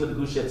 kibbutzim of the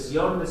Gush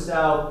Etzion in the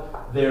south.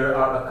 There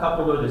are a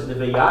couple more. There's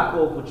Neve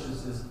Yaakov, which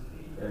is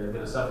going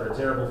to suffer a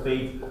terrible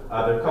fate. There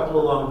are a couple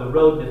along the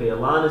road. Neve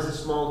Elan is a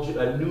small,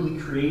 newly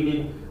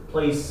created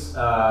place.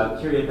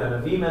 Kiryat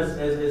Anavim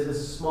is a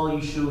small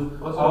yishuv.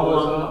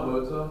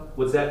 Motza?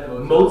 What's that?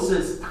 Motza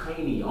is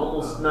tiny,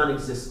 almost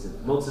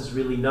non-existent. Motza is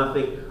really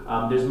nothing.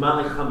 There's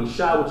Malech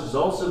Hamisha, which is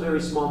also very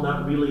small,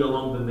 not really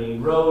along the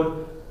main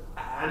road.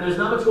 And there's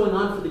not much going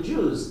on for the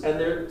Jews, and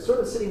they're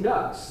sort of sitting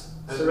ducks,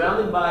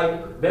 surrounded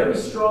by very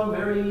strong,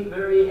 very,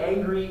 very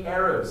angry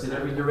Arabs in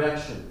every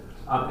direction.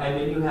 And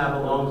then you have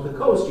along the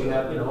coast, you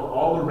have,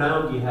 all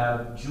around you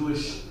have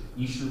Jewish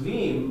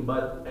Yishuvim,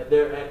 but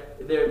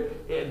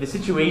the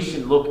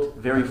situation looked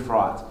very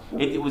fraught.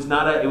 It was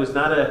not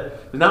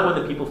one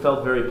that people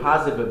felt very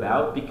positive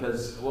about,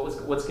 because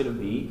what's going to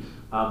be?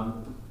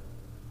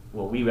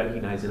 We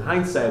recognize in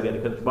hindsight we had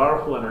a Kadosh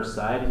Baruch Hu on our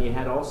side, and you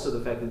had also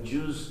the fact that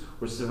Jews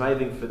were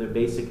surviving for their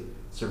basic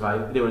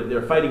survival. They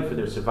were fighting for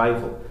their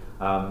survival.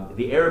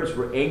 The Arabs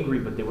were angry,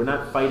 but they were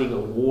not fighting a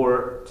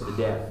war to the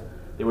death.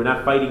 They were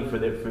not fighting for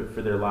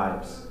their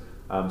lives.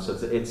 So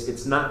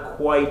it's not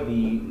quite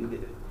the.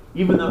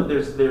 Even though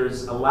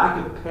there's a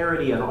lack of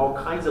parity on all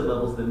kinds of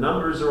levels, the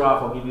numbers are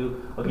off. I'll give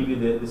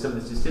you some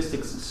of the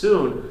statistics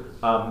soon.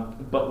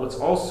 But what's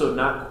also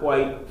not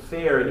quite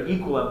fair and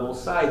equal on both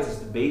sides is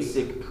the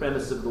basic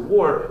premise of the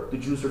war: the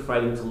Jews were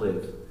fighting to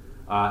live,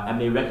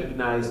 and they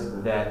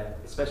recognized that,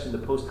 especially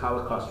in the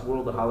post-Holocaust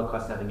world, the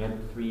Holocaust having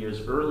ended 3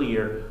 years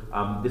earlier,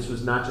 this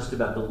was not just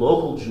about the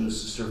local Jews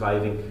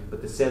surviving,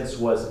 but the sense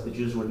was if the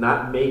Jews would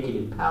not make it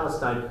in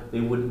Palestine,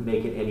 they wouldn't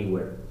make it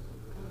anywhere.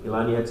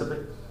 Ilan, you had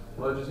something?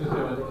 Well, I was just going to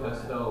say I went to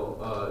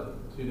Castel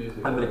 2 days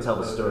ago. I'm going to tell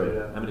the story.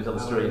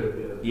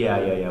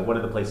 Yeah. One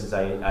of the places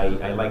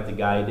I like to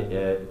guide,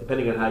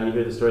 depending on how you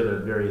hear the story, there are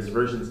various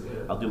versions.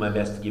 I'll do my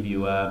best to give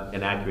you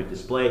an accurate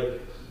display.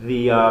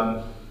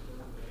 And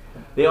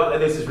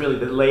this is really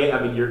the lay.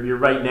 I mean, you're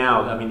right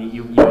now. I mean,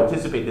 you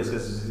anticipate this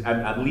because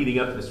I'm leading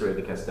up to the story of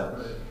the Castel.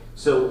 Right.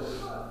 So,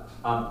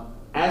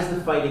 as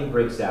the fighting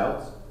breaks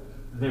out,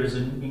 there's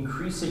an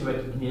increasing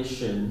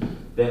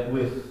recognition that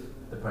with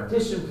the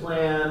partition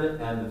plan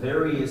and the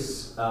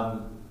various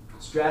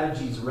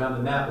strategies around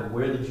the map of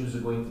where the Jews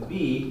are going to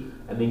be,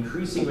 and the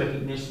increasing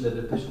recognition that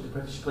the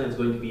partition plan is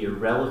going to be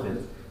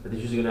irrelevant, that the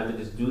Jews are going to have to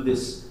just do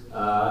this,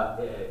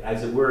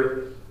 as it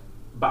were,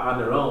 on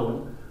their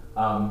own,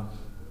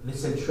 the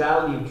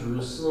centrality of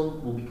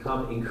Jerusalem will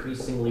become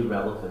increasingly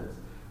relevant.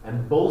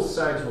 And both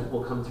sides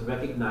will come to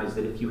recognize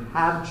that if you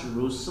have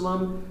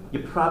Jerusalem, you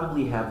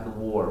probably have the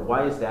war.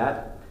 Why is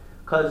that?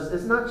 Because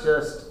it's not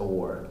just a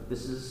war.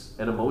 This is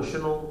an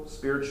emotional,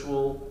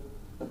 spiritual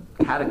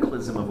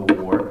cataclysm of a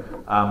war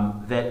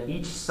that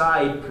each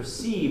side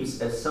perceives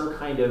as some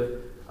kind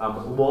of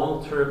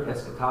long-term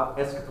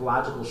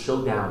eschatological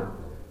showdown.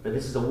 That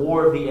this is a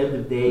war of the end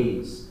of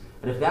days.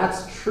 And if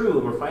that's true,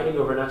 and we're fighting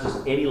over not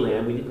just any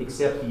land, we didn't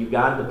accept the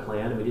Uganda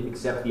plan, and we didn't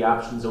accept the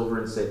options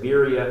over in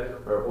Siberia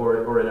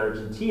or in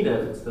Argentina.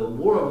 If it's the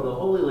war over the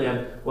Holy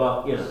Land,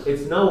 well,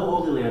 it's no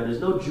Holy Land.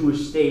 There's no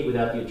Jewish state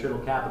without the eternal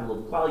capital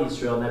of Klal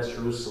Yisrael, and that's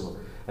Jerusalem.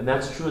 And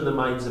that's true in the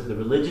minds of the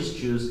religious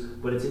Jews,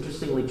 but it's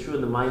interestingly true in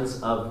the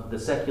minds of the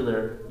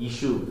secular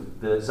Yishuv,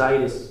 the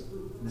Zionist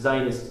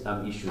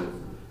Yishuv.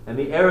 And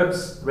the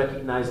Arabs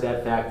recognize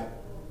that fact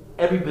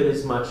every bit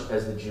as much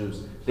as the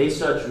Jews. They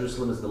saw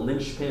Jerusalem as the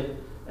linchpin,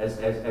 as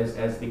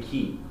the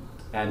key.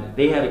 And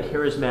they had a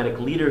charismatic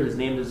leader. His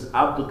name is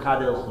Abdul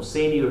Qadir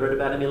al-Husseini. You heard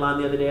about him,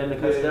 Milan, the other day on the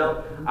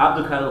Castel? Yeah.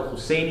 Abdul Qadir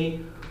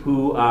al-Husseini,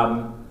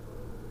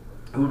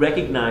 who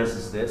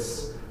recognizes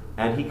this,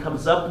 and he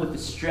comes up with a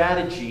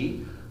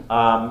strategy.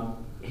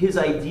 His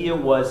idea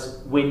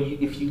was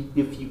if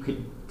you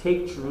could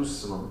take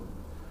Jerusalem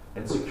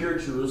and secure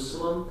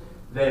Jerusalem,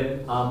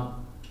 then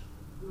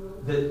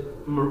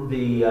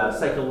the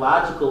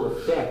psychological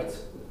effect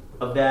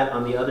of that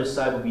on the other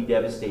side would be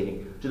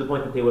devastating, to the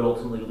point that they would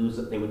ultimately lose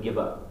it. They would give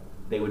up.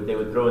 They would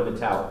throw in the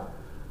towel.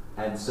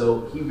 And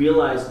so he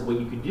realized that what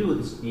you could do with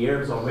this, the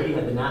Arabs already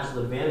had the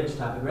natural advantage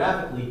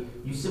topographically.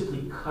 You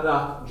simply cut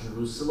off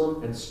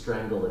Jerusalem and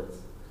strangle it,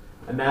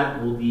 and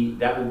that will be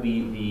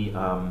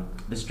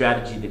the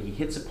strategy that he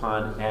hits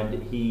upon,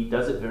 and he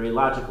does it very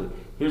logically.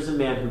 Here's a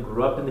man who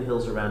grew up in the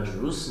hills around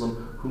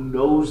Jerusalem, who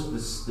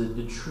knows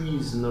the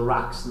trees and the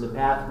rocks and the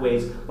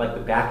pathways like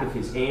the back of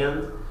his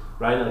hand,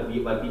 right?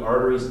 Like the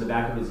arteries in the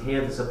back of his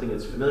hand is something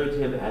that's familiar to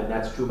him, and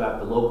that's true about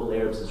the local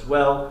Arabs as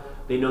well.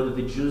 They know that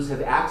the Jews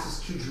have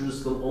access to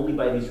Jerusalem only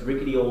by these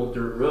rickety old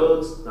dirt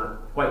roads,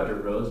 not quite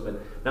dirt roads, but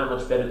not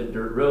much better than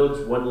dirt roads,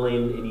 one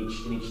lane in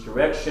each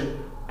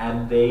direction.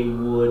 And they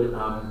would,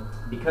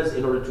 because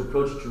in order to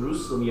approach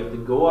Jerusalem, you have to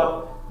go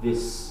up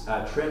this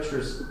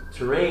treacherous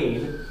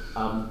terrain.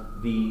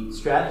 The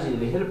strategy that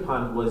they hit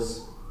upon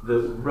was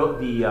the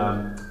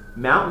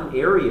mountain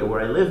area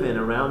where I live in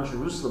around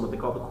Jerusalem, what they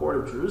call the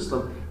Corridor of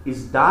Jerusalem,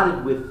 is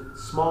dotted with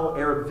small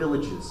Arab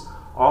villages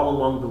all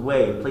along the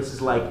way.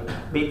 Places like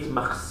Beit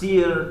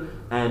Machsir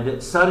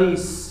and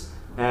Saris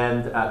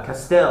and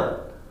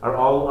Castel are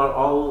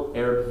all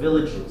Arab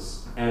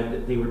villages,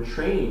 and they were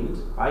trained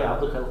by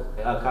Abdul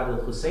Qadir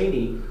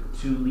al-Husseini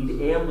to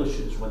lead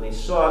ambushes. When they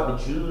saw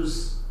the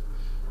Jews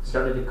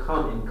started to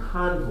come in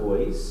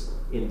convoys,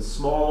 in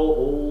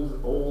small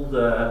old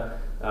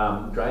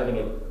driving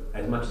at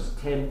as much as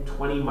 10,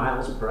 20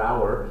 miles per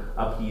hour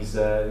up these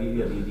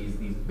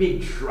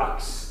big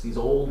trucks, these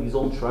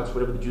old trucks,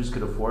 whatever the Jews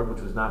could afford,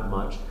 which was not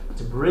much,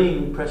 to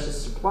bring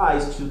precious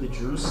supplies to the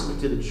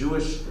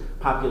Jewish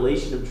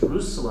population of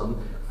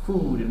Jerusalem,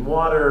 food and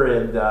water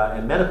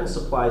and medical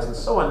supplies and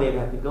so on. They'd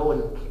have to go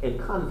in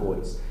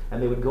convoys,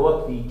 and they would go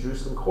up the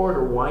Jerusalem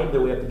corridor, wind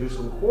their way up the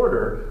Jerusalem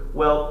corridor.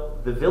 Well,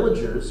 the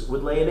villagers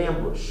would lay an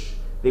ambush.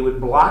 They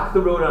would block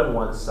the road on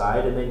one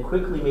side and then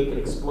quickly make an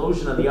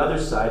explosion on the other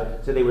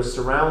side, so they were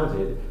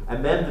surrounded.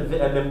 And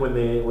then when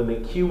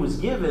the cue was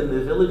given,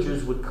 the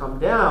villagers would come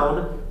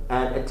down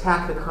and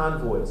attack the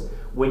convoys.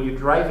 When you're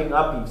driving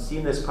up, you've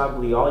seen this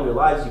probably all your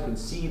lives, you can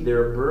see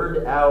there are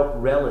burned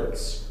out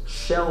relics,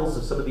 shells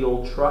of some of the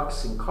old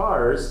trucks and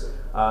cars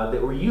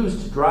that were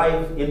used to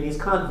drive in these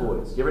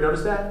convoys. You ever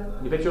notice that?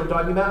 You picture what I'm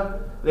talking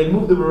about? They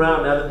move them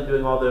around now that they're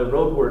doing all the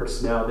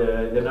roadworks. Now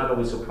they're not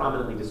always so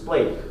prominently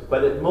displayed,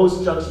 but at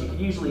most junctions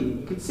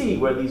you could see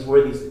where these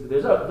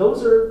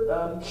those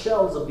are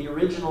shells of the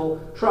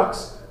original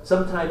trucks.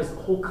 Sometimes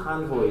whole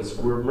convoys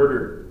were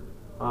murdered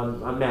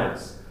en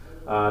masse.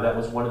 That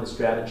was one of the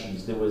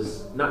strategies. There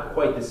was not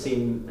quite the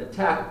same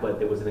attack, but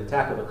there was an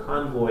attack of a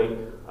convoy.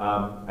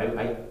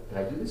 Did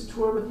I do this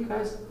tour with you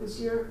guys this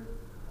year?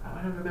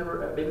 I don't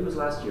remember. Maybe it was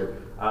last year.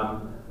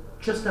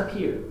 Just up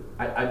here,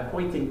 I'm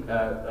pointing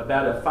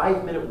about a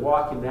 5-minute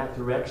walk in that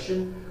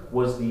direction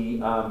was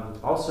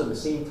also in the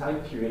same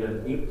time period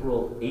on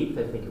April 8th,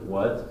 I think it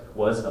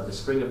was of the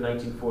spring of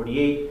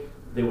 1948.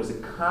 There was a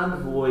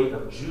convoy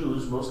of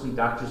Jews, mostly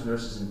doctors,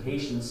 nurses, and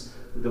patients,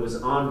 that was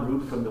en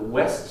route from the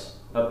west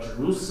of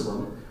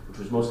Jerusalem, which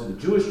was mostly the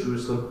Jewish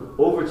Jerusalem,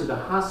 over to the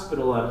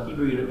hospital on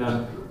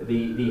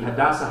the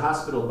Hadassah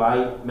Hospital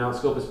by Mount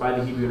Scopus by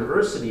the Hebrew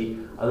University.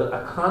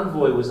 A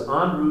convoy was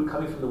en route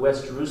coming from the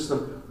West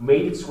Jerusalem,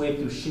 made its way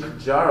through Sheikh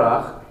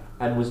Jarrah,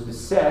 and was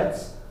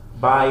beset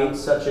by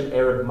such an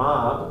Arab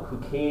mob who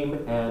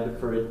came and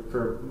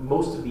for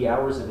most of the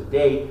hours of the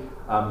day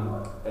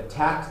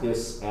attacked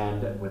this.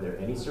 And were there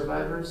any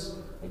survivors?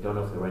 I don't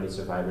know if there were any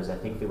survivors. I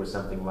think there were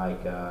something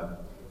like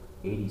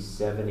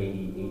 87,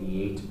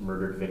 88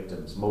 murdered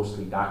victims,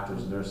 mostly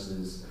doctors,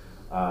 nurses.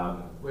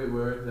 Wait,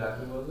 where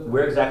exactly was it?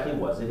 Where exactly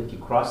was it? If you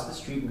cross the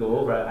street and go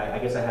over, I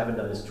guess I haven't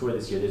done this tour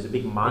this year. There's a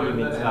big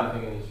monument up.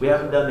 We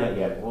haven't done that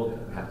yet. We'll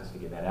have to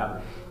figure that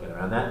out, get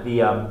around that.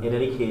 In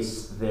any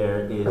case,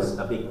 there is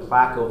a big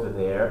plaque over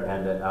there,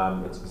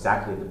 and it's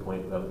exactly the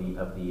point of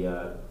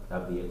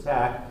the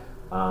attack.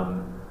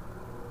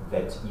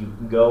 That you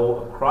can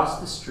go across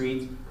the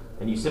street,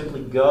 and you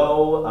simply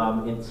go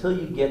until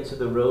you get to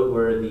the road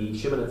where the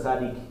Shimon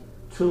HaTzadik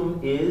tomb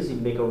is. You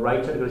make a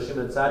right turn to go to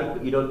Shimon HaTzadik,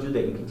 but you don't do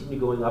that. You continue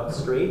going up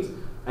straight,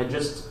 and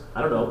just,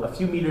 a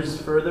few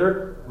meters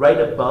further, right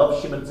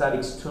above Shimon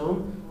HaTzadik's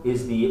tomb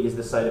is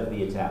the site of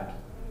the attack.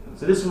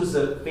 So this was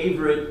a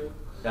favorite,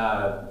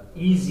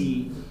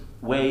 easy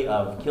way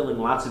of killing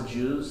lots of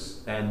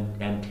Jews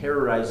and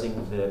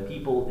terrorizing the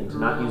people into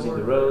not using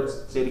the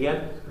roads. Say it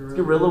again. It's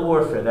guerrilla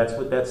warfare. That's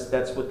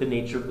what the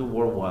nature of the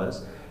war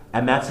was,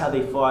 and that's how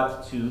they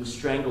fought to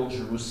strangle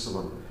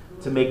Jerusalem,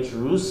 to make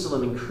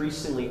Jerusalem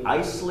increasingly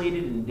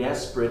isolated and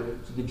desperate,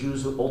 so the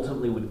Jews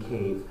ultimately would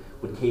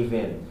cave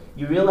in.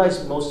 You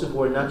realize most of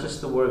war, not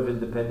just the War of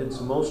Independence,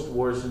 most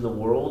wars in the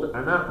world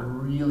are not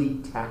really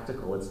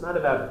tactical. It's not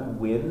about who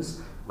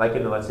wins, like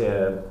in, let's say,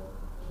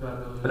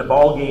 in a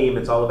ball game,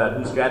 it's all about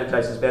who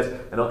strategizes best,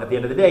 and at the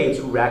end of the day, it's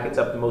who rackets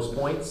up the most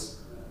points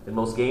in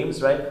most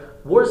games, right?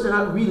 Wars are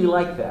not really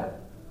like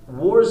that.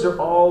 Wars are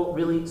all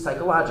really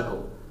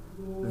psychological.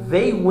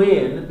 They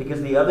win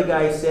because the other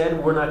guy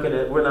said, we're not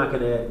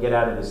gonna get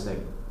out of this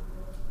thing.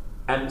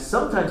 And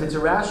sometimes it's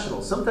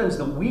irrational. Sometimes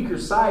the weaker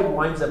side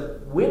winds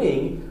up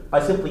winning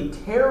by simply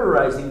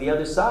terrorizing the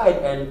other side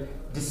and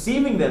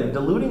deceiving them,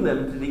 deluding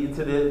them to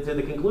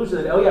the conclusion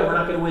that, oh yeah, we're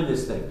not going to win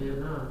this thing.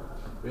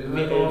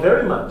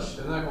 Very much.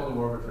 Isn't that called a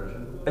war of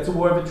attrition? It's a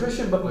war of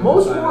attrition, but like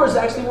most wars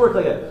actually work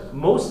like that.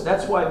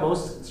 That's why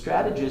most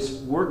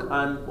strategists work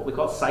on what we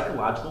call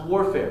psychological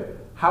warfare.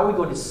 How are we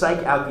going to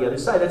psych out the other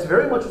side? That's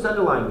very much what's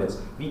underlying this.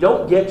 If you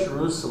don't get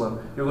Jerusalem,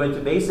 you're going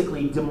to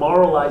basically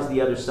demoralize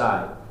the other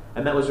side.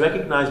 And that was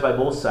recognized by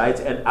both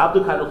sides. And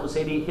Abdul Qadir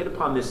al-Husayni hit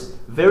upon this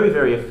very,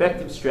 very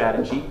effective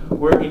strategy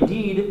where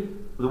indeed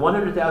the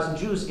 100,000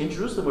 Jews in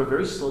Jerusalem were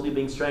very slowly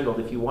being strangled.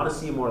 If you want to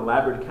see a more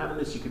elaborate account of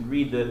this, you could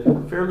read the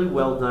fairly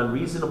well-done,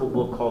 reasonable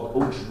book called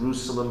O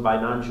Jerusalem by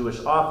non-Jewish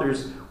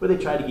authors, where they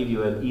try to give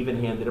you an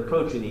even-handed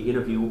approach, and they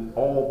interview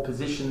all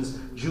positions,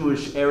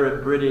 Jewish,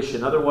 Arab, British,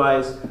 and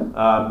otherwise,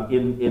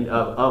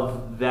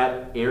 of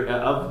that era,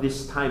 of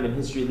this time in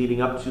history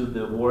leading up to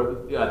the war,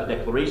 the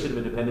Declaration of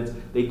Independence.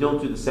 They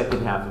don't do the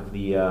second half of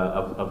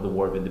the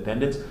War of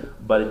Independence,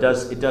 but it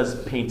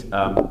does paint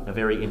a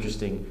very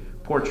interesting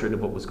portrait of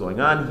what was going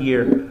on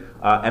here,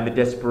 and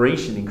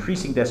the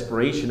increasing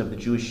desperation of the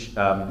Jewish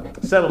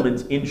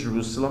settlement in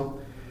Jerusalem.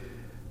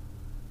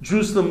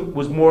 Jerusalem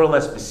was more or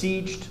less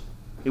besieged.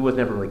 It was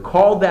never really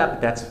called that,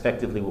 but that's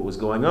effectively what was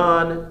going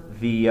on.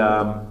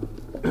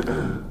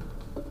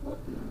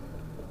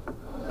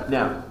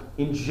 Now,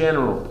 in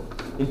general,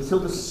 until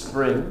the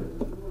spring,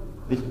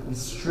 the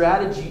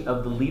strategy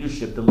of the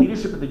leadership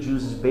of the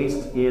Jews is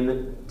based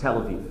in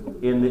Tel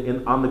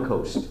Aviv, on the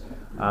coast.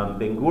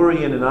 Ben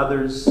Gurion and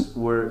others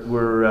were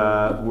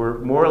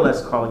more or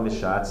less calling the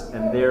shots,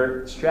 and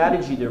their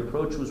strategy, their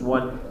approach was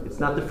one. It's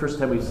not the first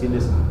time we've seen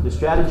this. The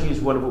strategy is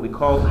one of what we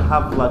call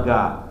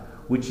Havlaga,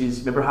 which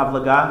is, remember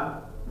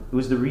Havlaga? It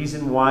was the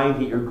reason why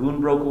the Irgun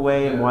broke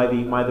away and why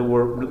the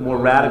more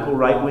radical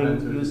right wing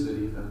used.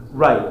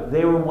 Right,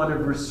 they were one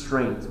of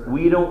restraint.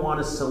 We don't want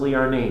to sully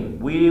our name.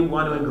 We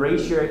want to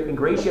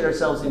ingratiate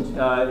ourselves into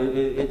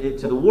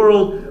the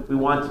world. We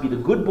want to be the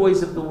good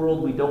boys of the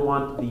world. We don't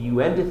want the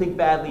UN to think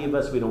badly of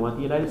us. We don't want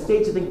the United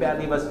States to think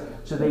badly of us.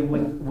 So they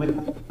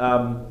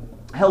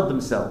held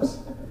themselves.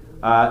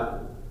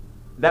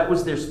 That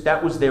was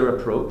their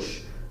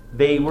approach.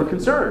 They were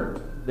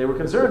concerned. They were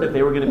concerned if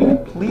they were going to be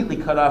completely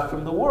cut off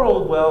from the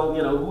world. Well,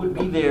 who would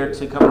be there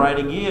to come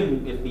riding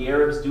in if the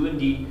Arabs do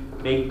indeed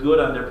make good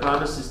on their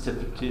promises to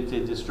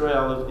destroy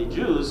all of the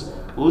Jews?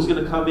 Well, who's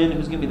going to come in?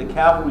 Who's going to be the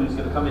cavalry? Who's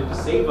going to come in to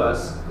save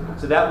us?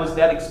 So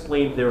that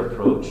explained their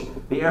approach.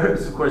 The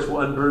Arabs, of course,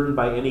 were unburdened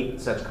by any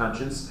such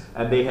conscience,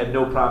 and they had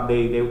no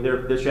problem.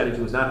 Their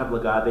strategy was not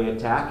Havlaga. They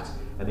attacked,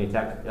 and they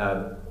attacked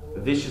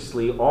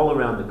viciously all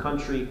around the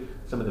country.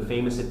 Some of the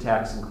famous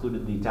attacks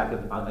included the attack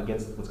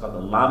against what's called the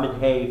Lamed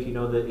Hay. If you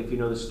know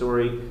the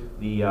story,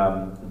 the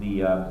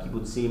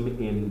kibbutzim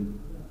in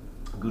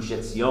Gush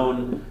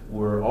Etzion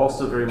were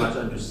also very much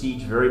under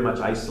siege, very much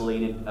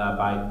isolated,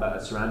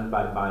 surrounded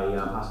by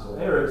hostile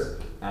Arabs.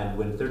 And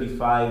when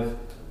 35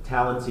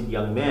 talented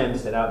young men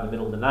set out in the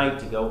middle of the night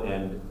to go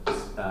and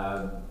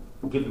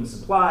give them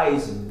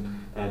supplies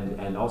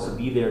and also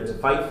be there to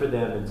fight for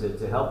them and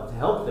to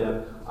help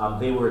them,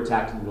 they were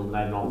attacked in the middle of the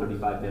night, and all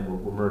 35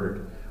 men were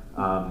murdered.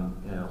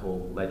 A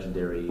whole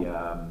legendary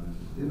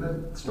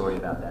story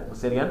about that.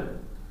 Say it again?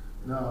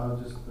 No, I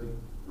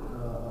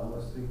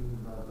was thinking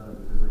about that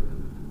because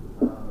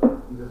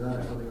either that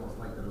or something else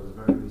like that. It was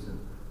very recent.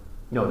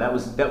 No, that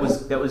was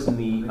in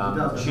the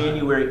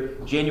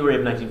January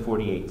of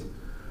 1948.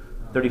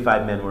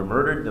 35 men were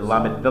murdered. The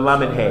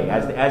Lamed Hay,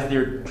 as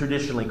they're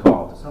traditionally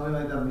called. Something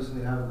like that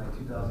recently happened, like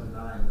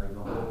 2009. Like the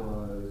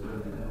whole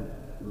Israeli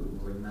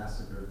group was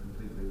massacred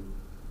completely.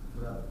 I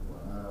forgot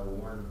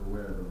when or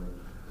where, but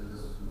I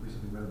just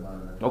recently read about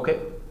it. Okay.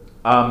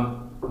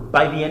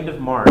 By the end of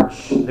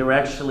March, there were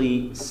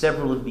actually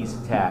several of these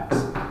attacks.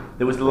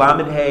 There was the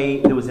Lamed Hay,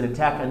 there was an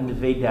attack on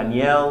Neve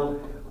Daniel,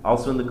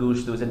 also in the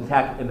Gush. There was an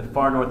attack in the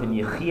far north in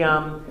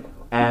Yechiam,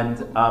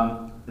 and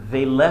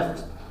they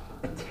left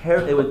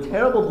they were a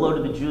terrible blow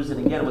to the Jews.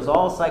 And again, it was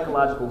all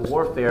psychological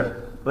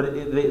warfare, but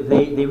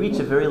they reached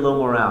a very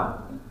low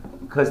morale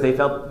because they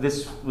felt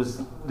this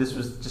was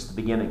just the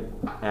beginning,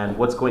 and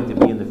what's going to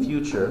be in the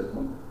future.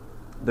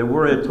 There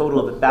were a total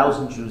of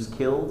 1,000 Jews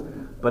killed.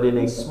 But in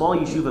a small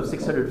yeshuv of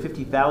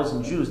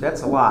 650,000 Jews,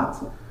 that's a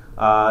lot.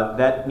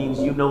 That means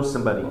you know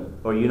somebody,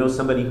 or you know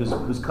somebody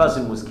whose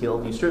cousin was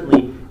killed.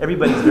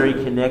 Everybody's very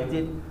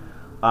connected.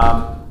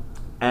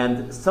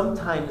 And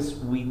sometimes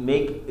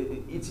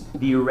it's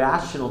the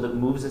irrational that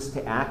moves us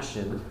to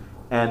action.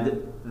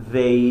 And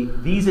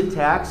these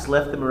attacks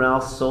left the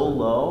morale so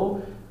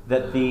low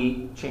that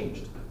they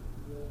changed.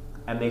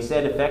 And they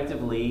said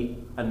effectively,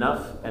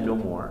 enough and no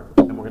more.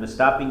 And we're going to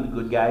stop being the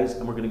good guys,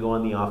 and we're going to go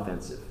on the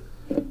offensive.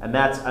 And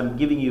I'm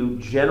giving you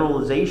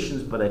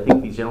generalizations, but I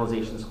think these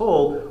generalizations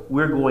hold.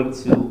 We're going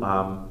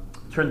to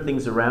turn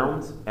things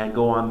around and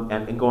go on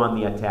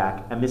the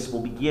attack. And this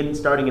will begin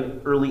starting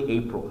in early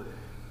April.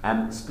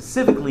 And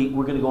specifically,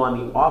 we're going to go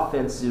on the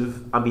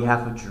offensive on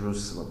behalf of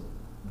Jerusalem.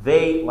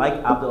 They, like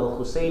Abd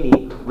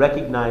al-Husseini,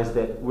 recognize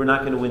that we're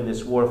not going to win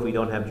this war if we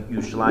don't have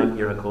Yerushalayim,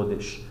 Ir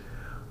HaKodesh.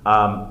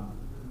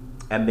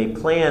 And they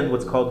planned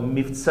what's called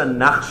Mivtza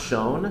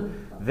Nachshon,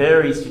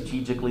 very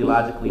strategically,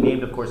 logically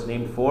named, of course,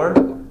 named for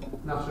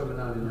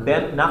Nachshon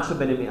ben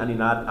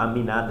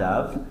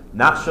Aminadav.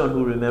 Nachshon,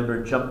 who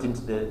remember, jumped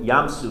into the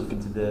Yam Suf,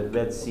 into the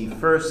Red Sea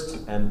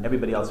first, and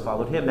everybody else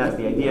followed him. That's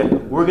the idea.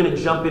 We're going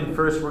to jump in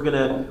first. We're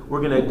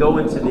going to go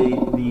into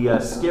the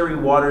scary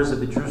waters of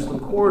the Jerusalem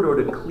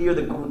corridor to clear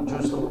the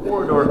Jerusalem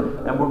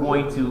corridor, and we're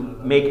going to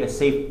make a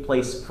safe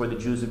place for the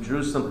Jews of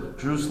Jerusalem.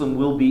 Jerusalem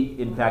will be,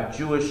 in fact,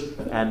 Jewish,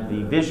 and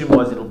the vision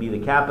was it'll be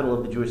the capital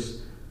of the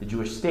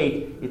Jewish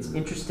state. It's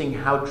interesting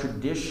how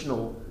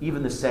traditional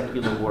even the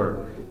secular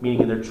were,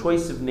 meaning in their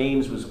choice of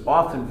names was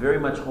often very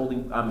much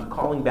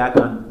calling back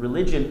on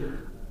religion.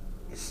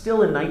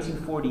 Still in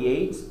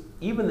 1948,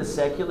 even the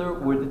secular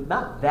were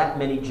not that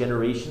many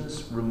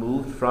generations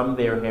removed from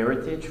their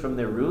heritage, from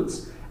their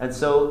roots. And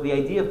so the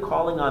idea of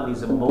calling on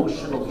these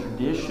emotional,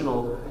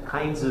 traditional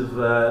kinds of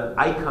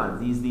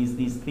icons,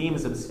 these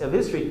themes of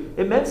history,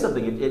 it meant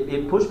something.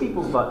 It pushed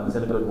people's buttons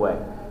in a good way.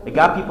 It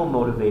got people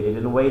motivated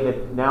in a way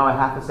that now, a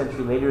half a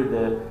century later,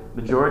 the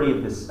majority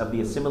of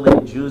the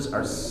assimilated Jews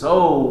are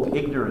so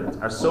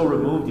ignorant, are so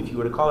removed. If you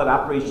were to call it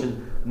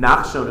Operation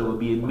Nachshon, it would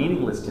be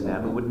meaningless to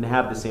them. It wouldn't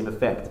have the same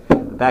effect.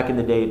 But back in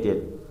the day, it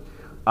did.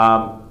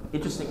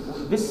 Interesting.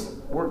 This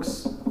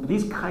works.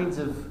 These kinds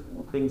of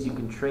things you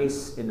can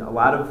trace in a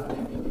lot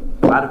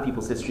of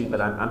people's history, but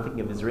I'm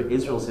thinking of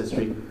Israel's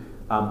history.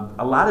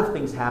 A lot of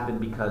things happen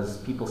because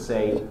people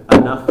say,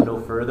 enough, no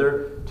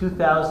further.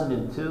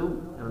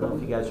 2002, I don't know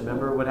if you guys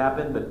remember what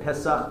happened, but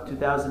Pesach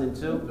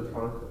 2002, The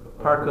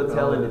Park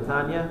Hotel in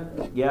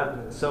Netanya. Yeah,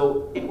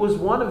 so it was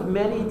one of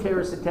many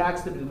terrorist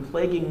attacks that have been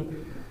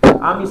plaguing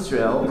Am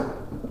Yisrael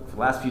for the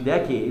last few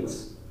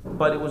decades,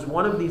 but it was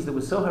one of these that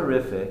was so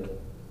horrific.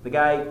 The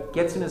guy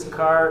gets in his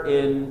car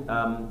in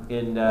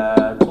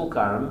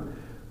Tulkarm,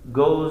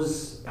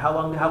 goes, how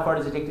far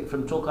does it take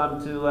from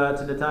Tulkarm to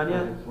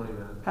Netanya? 20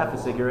 minutes. Half a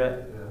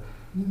cigarette.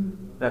 Yeah.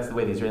 That's the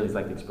way the Israelis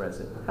like to express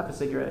it. Half a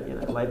cigarette,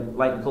 light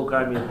in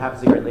Tulkarm, half a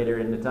cigarette later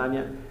in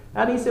Netanya.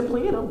 And he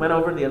simply, went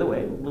over the other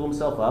way, blew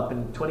himself up,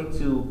 and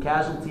 22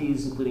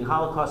 casualties, including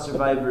Holocaust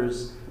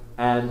survivors,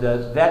 and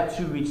that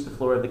too reached the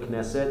floor of the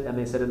Knesset, and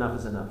they said enough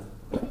is enough.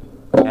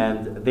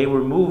 And they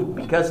were moved,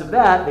 because of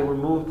that, they were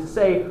moved to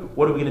say,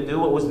 what are we going to do?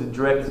 What was the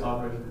direct...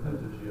 Operation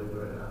Protective Shield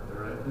right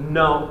after, right?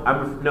 No,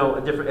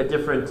 a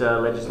different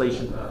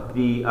legislation.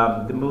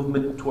 The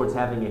movement towards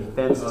having a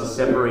fence to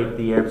separate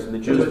the Arabs from the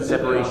Jews, the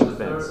separation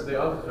fence. They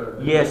also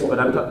started. Yes, but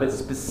I'm talking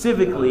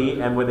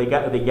specifically, and where they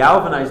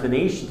galvanized the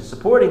nation to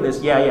supporting this.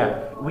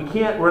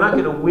 We're not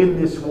going to win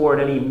this war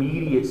in any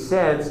immediate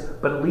sense,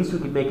 but at least we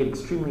can make it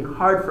extremely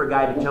hard for a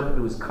guy to jump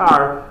into his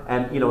car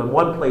and in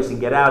one place and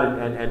get out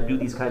and do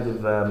these kinds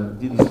of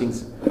do these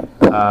things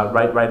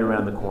right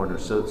around the corner.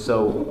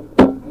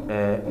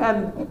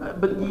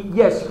 But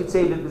yes, you could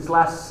say that this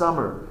last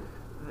summer,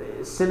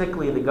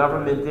 cynically, the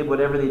government did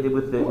whatever they did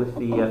with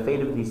the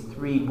fate of these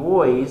 3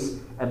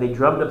 boys, and they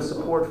drummed up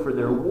support for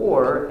their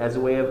war as a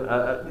way of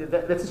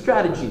that's a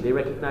strategy. They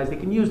recognize they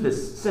can use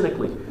this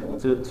cynically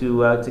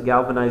to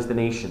galvanize the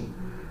nation.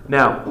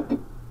 Now,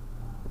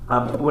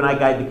 when I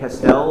guide the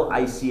Castel,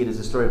 I see it as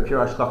a story of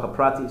pure hashgacha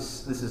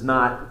pratis. This is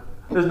not.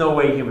 There's no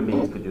way human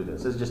beings could do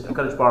this. It's just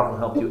HaKadosh Baruch will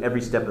help you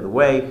every step of the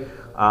way.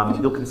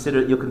 You'll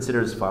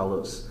consider as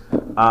follows.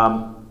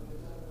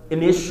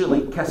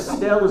 Initially,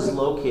 Castel is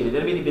located.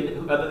 Anybody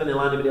been, other than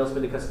Ilan, anybody else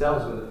been to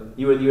Castel?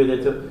 You were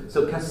there too.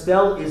 So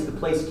Castel is the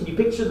place. Can you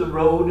picture the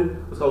road?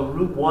 What's called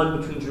Route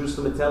 1 between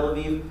Jerusalem and Tel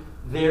Aviv?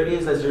 There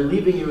is, as you're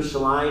leaving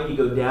Yerushalayim, you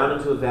go down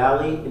into a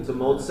valley, into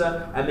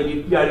Motza, and then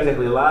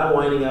a lot of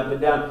winding up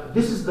and down.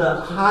 This is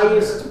the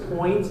highest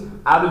point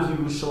out of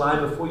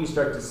Yerushalayim before you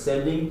start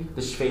descending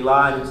the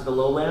Shfela and into the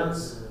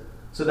lowlands.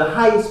 So the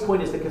highest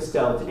point is the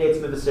Castel. Today it's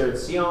Mevaseret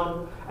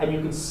Zion, and you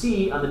can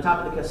see on the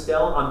top of the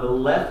Castel, on the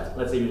left,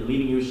 let's say you're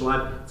leaving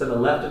Yerushalayim, it's on the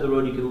left of the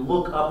road, you can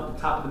look up at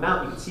the top of the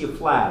mountain, you can see a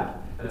flag.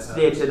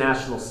 Today it's a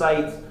national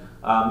site.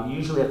 You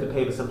usually have to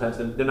pay, but sometimes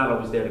they're not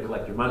always there to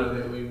collect your money.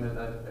 We had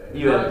that to pay.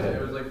 You had to pay.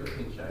 It was like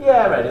 15 shekels.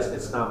 Yeah, right.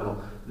 It's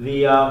nominal.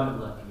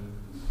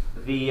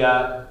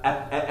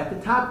 At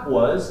the top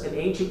was an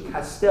ancient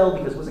castel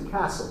because it was a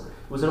castle.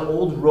 It was an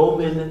old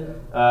Roman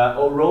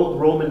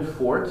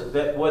fort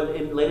that would,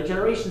 in later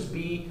generations,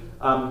 be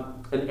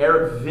an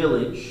Arab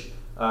village.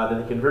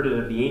 That they converted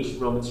into the ancient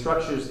Roman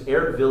structures.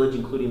 Arab village,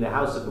 including the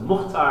house of the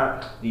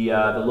Muhtar, the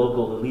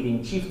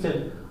leading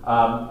chieftain.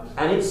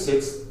 And it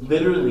sits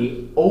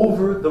literally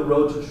over the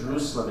road to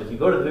Jerusalem. If you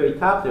go to the very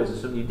top there, as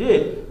assuming you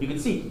did, you can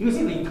see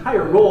the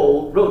entire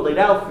road laid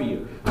out for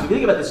you. If you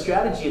think about the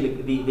strategy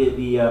and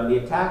the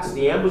attacks,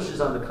 the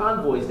ambushes on the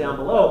convoys down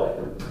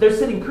below, they're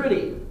sitting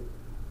pretty.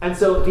 And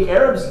so the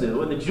Arabs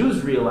knew, and the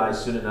Jews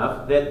realized soon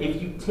enough, that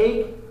if you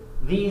take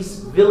these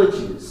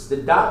villages,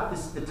 the top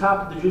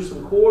of the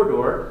Jerusalem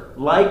corridor,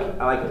 like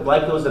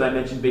those that I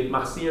mentioned, Beit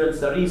Machsir and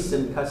Saris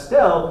and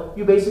Castel,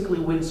 you basically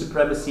win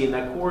supremacy in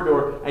that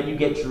corridor and you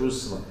get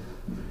Jerusalem.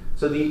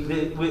 So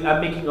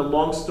I'm making a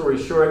long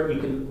story short. You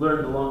can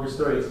learn the longer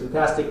story. It's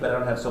fantastic, but I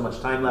don't have so much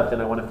time left,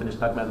 and I want to finish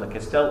talking about La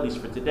Castel, at least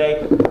for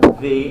today.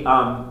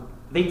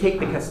 They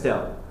take the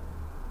Castel.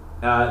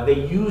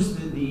 They used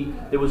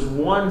there was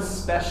one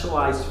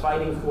specialized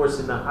fighting force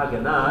in the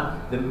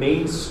Haganah, the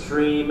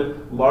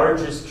mainstream,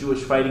 largest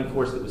Jewish fighting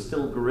force that was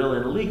still guerrilla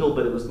and illegal,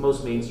 but it was the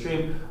most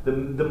mainstream. The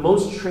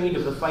most trained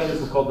of the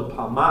fighters were called the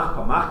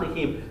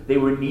Palmachnikim. They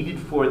were needed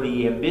for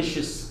the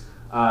ambitious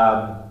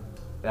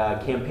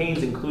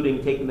campaigns,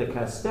 including taking the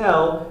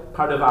Castel,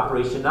 part of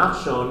Operation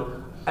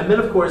Nachshon. And then,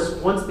 of course,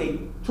 once they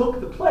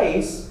took the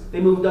place, they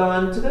moved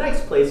on to the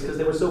next place because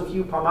there were so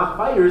few Palmach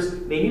fighters,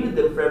 they needed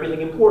them for everything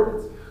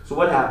important. So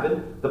what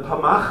happened? The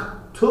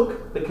Palmach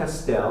took the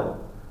Castel,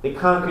 they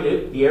conquered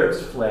it, the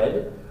Arabs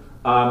fled.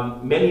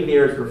 Many of the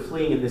Arabs were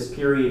fleeing in this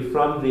period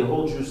from the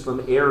whole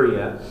Jerusalem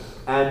area,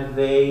 and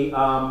they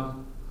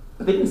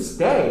didn't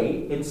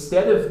stay.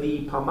 Instead of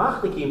the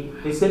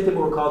Palmachnikim, they sent them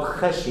what were called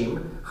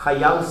Cheshim,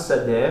 Chayal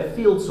Sadeh,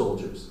 field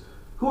soldiers.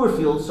 Who are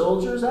field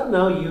soldiers? I don't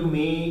know, you,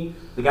 me,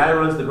 the guy who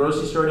runs the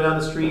grocery store down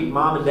the street,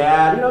 mom and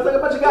dad, it's like a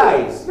bunch of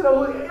guys.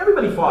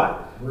 Everybody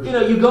fought.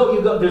 You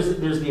go, there's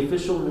the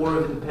official War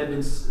of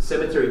Independence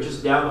cemetery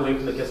just down the way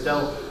from the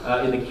Castel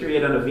in the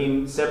Kiryat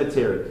Anavim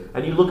cemetery.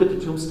 And you look at the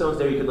tombstones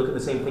there, you can look at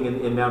the same thing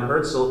in Mount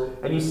Herzl,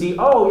 and you see,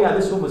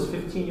 this one was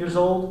 15 years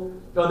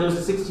old. Oh,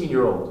 there's a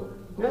 16-year-old.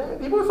 Yeah,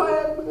 people were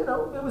fighting,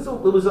 it was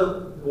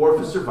a war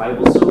for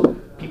survival, so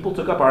people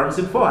took up arms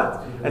and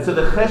fought. And so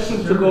the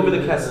Cheshim took over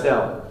the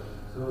Castel.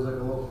 So it was like a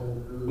local...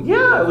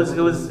 Yeah, it was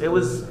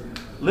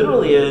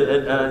literally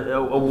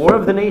a war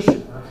of the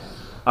nation.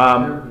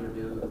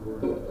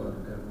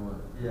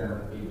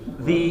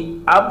 The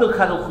Abdul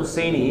Khalil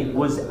Husseini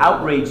was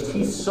outraged.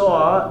 He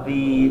saw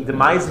the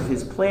demise of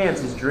his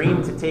plans, his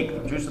dream to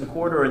take the Jerusalem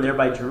corridor and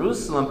thereby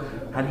Jerusalem,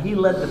 and he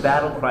led the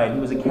battle cry. And he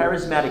was a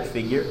charismatic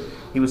figure.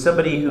 He was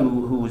somebody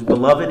who was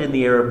beloved in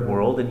the Arab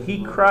world, and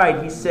he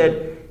cried. He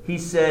said,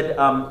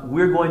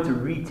 we're going to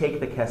retake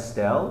the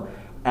Castel.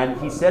 And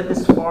he said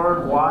this far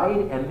and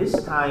wide, and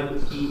this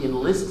time he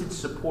enlisted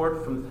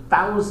support from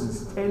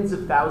thousands, tens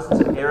of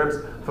thousands of Arabs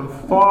from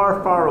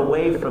far, far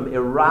away from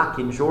Iraq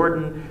and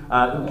Jordan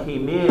who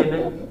came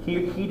in,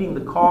 heeding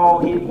the call,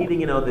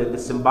 heeding the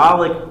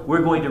symbolic,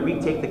 we're going to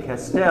retake the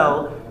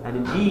Castel. And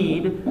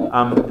indeed,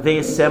 they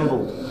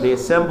assembled.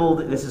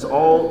 This is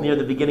all near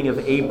the beginning of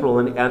April,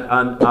 and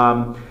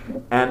on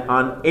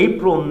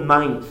April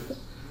 9th,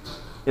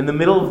 in the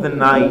middle of the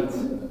night,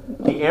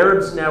 the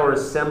Arabs now are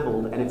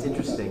assembled, and it's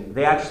interesting.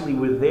 They actually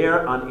were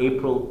there on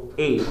April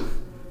 8th,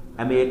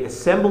 and they had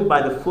assembled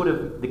by the foot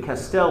of the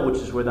Castel, which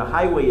is where the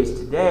highway is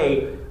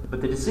today,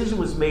 but the decision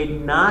was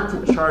made not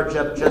to charge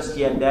up just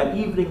yet. That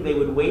evening, they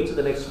would wait till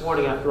the next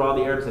morning. After all,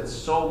 the Arabs had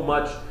so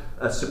much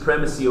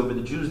supremacy over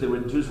the Jews. The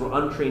Jews were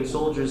untrained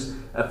soldiers,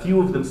 a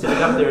few of them sitting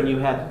up there, and you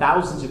had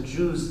thousands of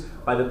Jews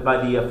by the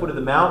foot of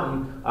the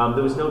mountain.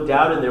 There was no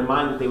doubt in their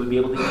mind that they would be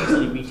able to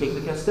easily retake the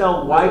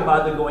Castel. Why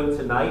bother going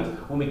tonight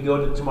when we can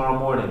go to tomorrow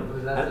morning? What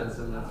does that sound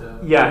similar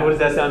to? Yeah, what does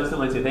that sound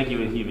similar to? Thank you,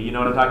 Hiva. You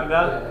know what I'm talking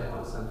about?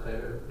 Yeah,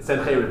 Sancheiriv.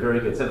 Sancheiriv,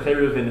 very good.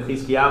 Sancheiriv and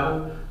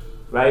Chizkiyahu,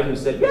 right, who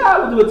said,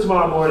 we'll do it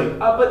tomorrow morning.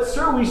 But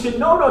sir, we should,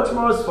 no,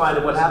 tomorrow's fine.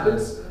 And what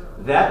happens?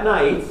 That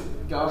night,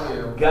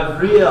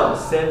 Gabriel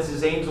sends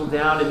his angel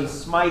down and he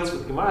smites,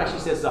 what Gemara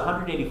actually says,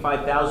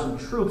 185,000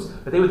 troops,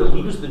 but they were the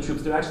leaders of the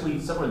troops. They're actually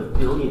somewhere in the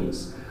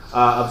billions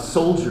of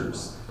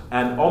soldiers.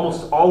 And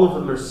almost all of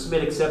them are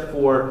smit except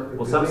for,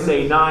 some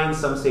say 9,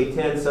 some say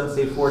 10, some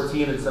say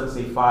 14, and some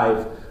say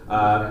 5.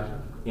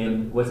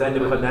 In what's that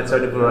Nebuchadnezzar,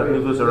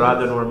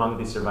 Nebuzaradan, or among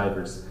the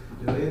survivors.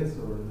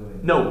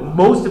 No,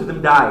 most of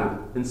them died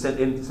in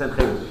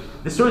Sancheiriv.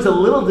 The story is a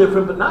little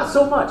different, but not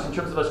so much in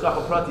terms of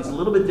Hashgacha Pratis. It's a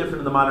little bit different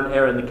in the modern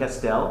era in the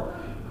Castel.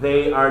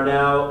 They are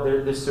now,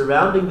 they're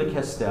surrounding the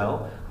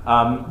Castel,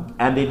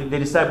 and they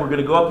decide we're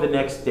going to go up the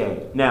next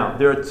day. Now,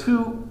 there are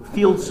 2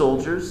 field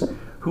soldiers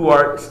who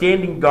are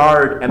standing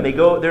guard, and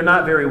they're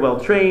not very well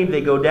trained.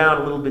 They go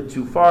down a little bit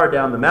too far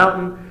down the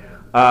mountain.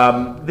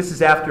 This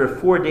is after a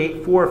 4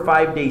 or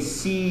 5 day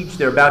siege.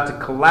 They're about to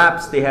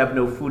collapse. They have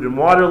no food and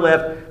water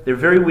left. They're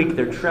very weak.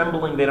 They're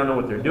trembling. They don't know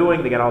what they're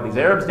doing. They got all these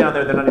Arabs down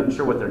there. They're not even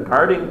sure what they're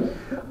guarding.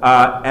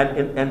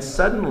 And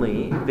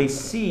suddenly they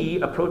see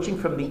approaching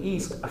from the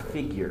east a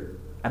figure,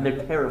 and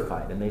they're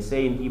terrified. And they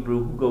say in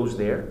Hebrew, "Who goes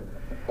there?"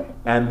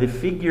 And the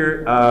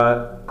figure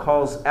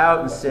calls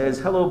out and says,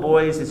 "Hello,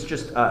 boys. It's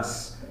just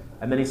us."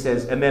 And then he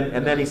says,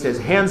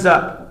 "Hands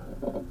up."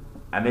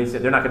 And they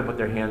said they're not going to put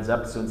their hands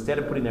up, so instead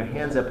of putting their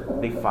hands up,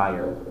 they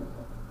fire.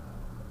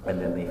 And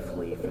then they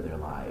flee for their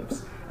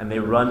lives. And they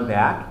run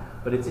back.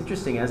 But it's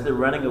interesting, as they're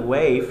running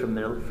away for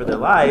their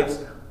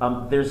lives,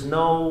 there's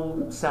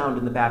no sound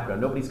in the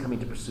background. Nobody's coming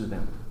to pursue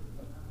them.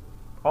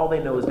 All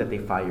they know is that they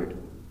fired.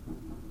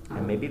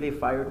 And maybe they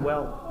fired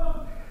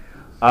well.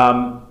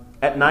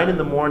 At 9 in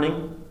the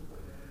morning,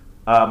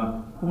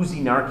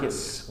 Uzi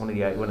Narkis, one of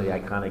the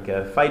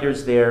iconic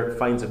fighters there,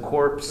 finds a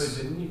corpse.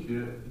 Wait, didn't he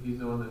shoot it? He's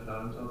the one that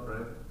shot himself,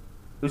 right?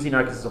 Uzi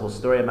Narkis is the whole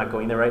story. I'm not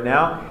going there right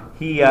now.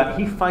 He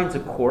finds a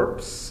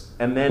corpse,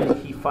 and then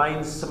he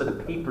finds some of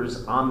the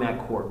papers on that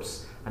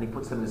corpse, and he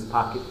puts them in his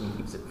pocket and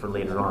keeps it for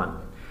later on.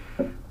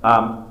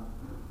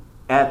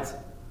 At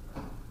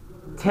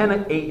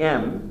 10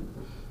 a.m.,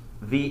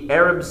 the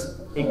Arabs,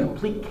 in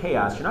complete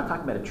chaos, you're not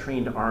talking about a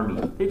trained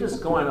army, they're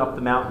just going up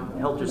the mountain,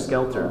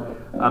 helter-skelter,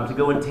 to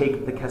go and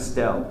take the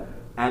Castel.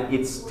 And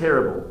it's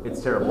terrible.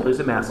 It's terrible.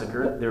 There's a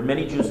massacre. There are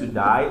many Jews who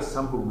die,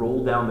 some who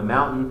roll down the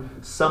mountain,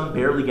 some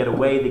barely get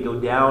away. They go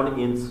down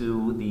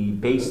into the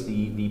base,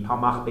 the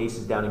Palmach base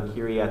is down in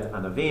Kiryat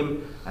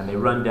Anavim, and they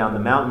run down the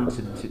mountain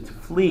to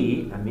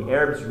flee, and the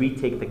Arabs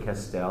retake the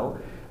Castel.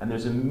 And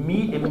there's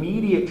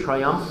immediate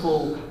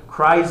triumphal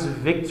cries of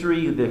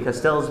victory. The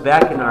Castel is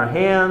back in our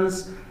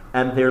hands,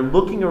 and they're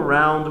looking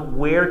around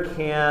where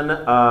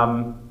can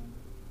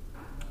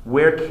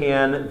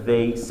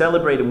they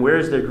celebrate, and where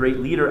is their great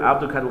leader,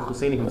 Abdul Qadir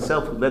al-Husseini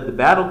himself, who led the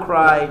battle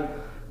cry.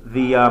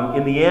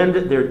 In the end,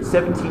 there are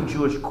 17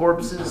 Jewish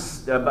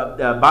corpses,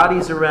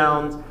 bodies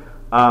around,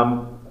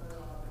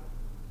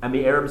 and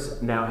the Arabs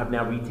have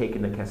now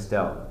retaken the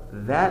Castel.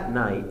 That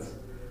night,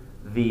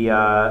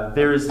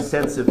 there is a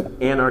sense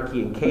of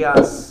anarchy and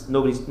chaos.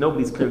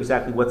 Nobody's clear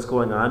exactly what's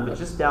going on, but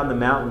just down the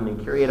mountain in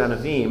Kiryat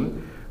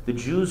Anavim, the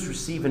Jews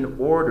receive an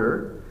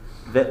order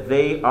that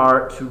they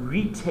are to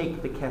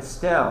retake the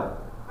Castel.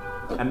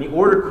 And the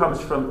order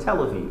comes from Tel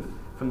Aviv,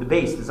 from the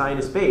base, the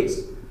Zionist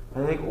base.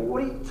 And they think,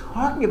 what are you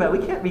talking about? We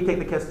can't retake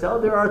the Castel.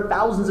 There are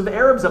thousands of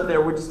Arabs up there.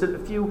 We're just a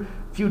few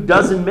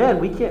dozen men.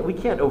 We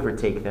can't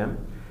overtake them.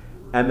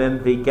 And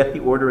then they get the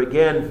order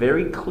again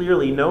very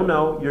clearly,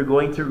 no, you're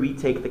going to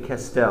retake the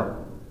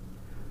Castel.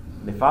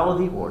 And they follow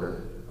the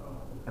order,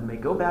 and they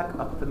go back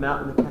up the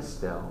mountain, the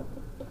Castel,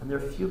 and there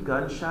are a few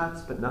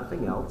gunshots, but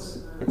nothing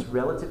else. It's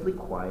relatively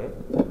quiet,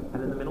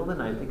 and in the middle of the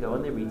night they go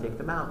and they retake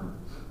the mountain.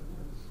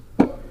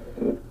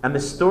 And the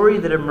story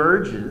that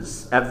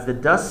emerges as the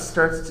dust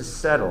starts to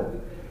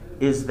settle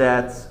is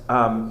that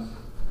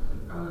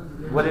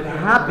what had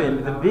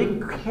happened, the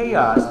big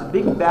chaos, the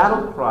big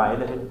battle cry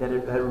that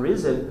had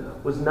arisen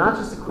was not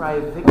just a cry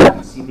of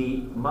victory. See,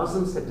 the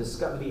Arabs had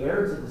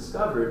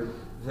discovered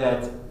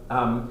that,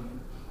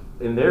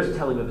 in their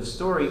telling of the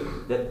story,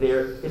 that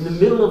they're in the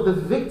middle of the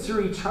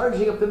victory,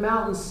 charging up the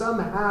mountain.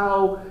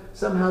 Somehow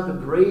the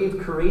brave,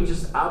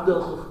 courageous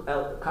Abdul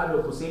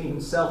Qadir al-Husseini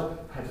himself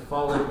had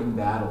fallen in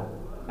battle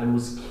and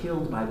was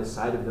killed by the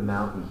side of the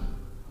mountain.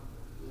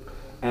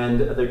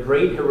 And the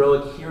great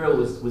heroic hero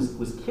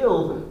was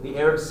killed. The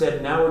Arabs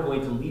said, now we're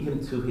going to lead him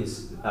to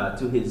his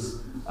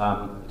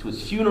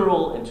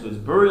funeral and to his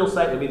burial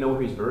site. Anybody know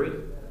where he's buried?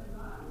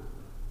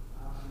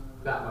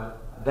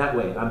 That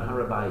way, on Har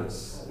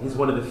HaBayis. He's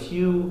one of the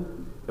few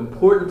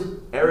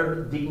important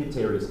Arab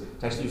dignitaries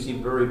to actually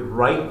receive buried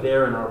right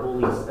there in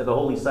the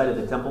holy site of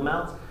the Temple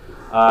Mount.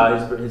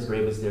 His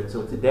grave is there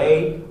till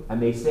today,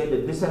 and they say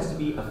that this has to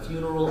be a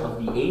funeral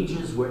of the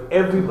ages where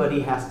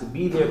everybody has to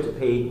be there to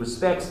pay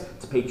respects,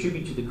 to pay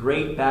tribute to the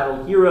great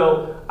battle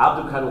hero,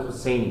 Abdul Qadir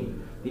al-Husseini.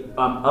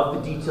 Of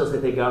the details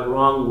that they got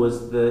wrong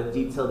was the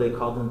detail they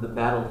called him the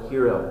battle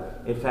hero.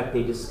 In fact,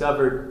 we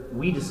discovered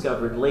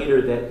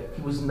later that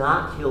he was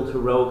not killed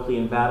heroically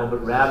in battle,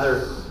 but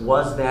rather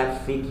was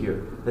that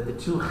figure that the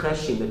two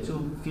cheshim, the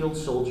two field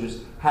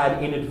soldiers,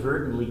 had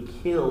inadvertently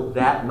killed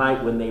that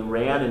night when they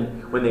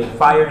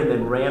fired and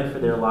then ran for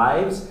their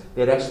lives.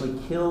 They had actually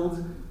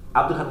killed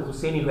Abdul Qadir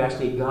al-Husseini, who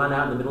actually had gone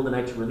out in the middle of the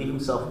night to relieve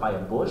himself by a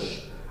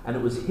bush. And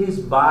it was his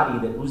body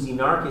that Uzi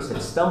Narkis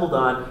had stumbled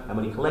on, and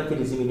when he collected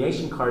his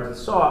immunization card, he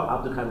saw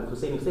Abdul Qadir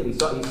al-Husseini.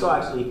 He saw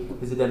actually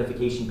his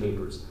identification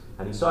papers,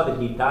 and he saw that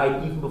he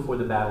died even before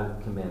the battle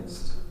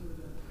commenced.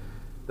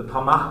 The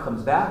Palmach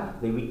comes back,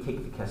 they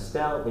retake the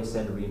Castel, they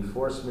send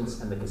reinforcements,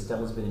 and the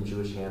Castel has been in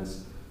Jewish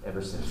hands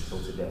ever since,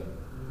 till today.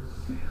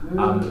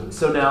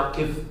 So now,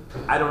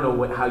 I don't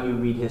know how you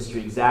read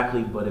history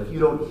exactly, but if you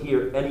don't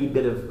hear any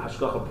bit of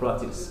hashgacha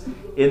pratis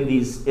in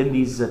these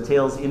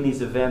tales, in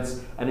these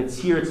events, and it's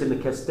here, it's in the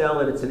Castel,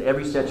 and it's in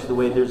every stretch of the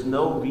way, there's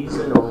no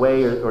reason or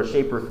way or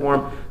shape or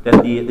form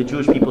that the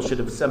Jewish people should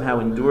have somehow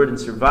endured and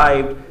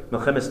survived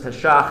Melchemes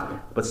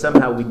Tashach, but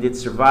somehow we did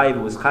survive.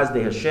 It was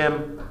Chazdei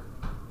Hashem.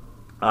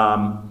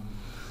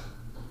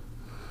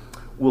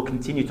 We'll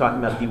continue talking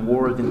about the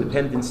War of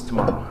Independence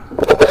tomorrow.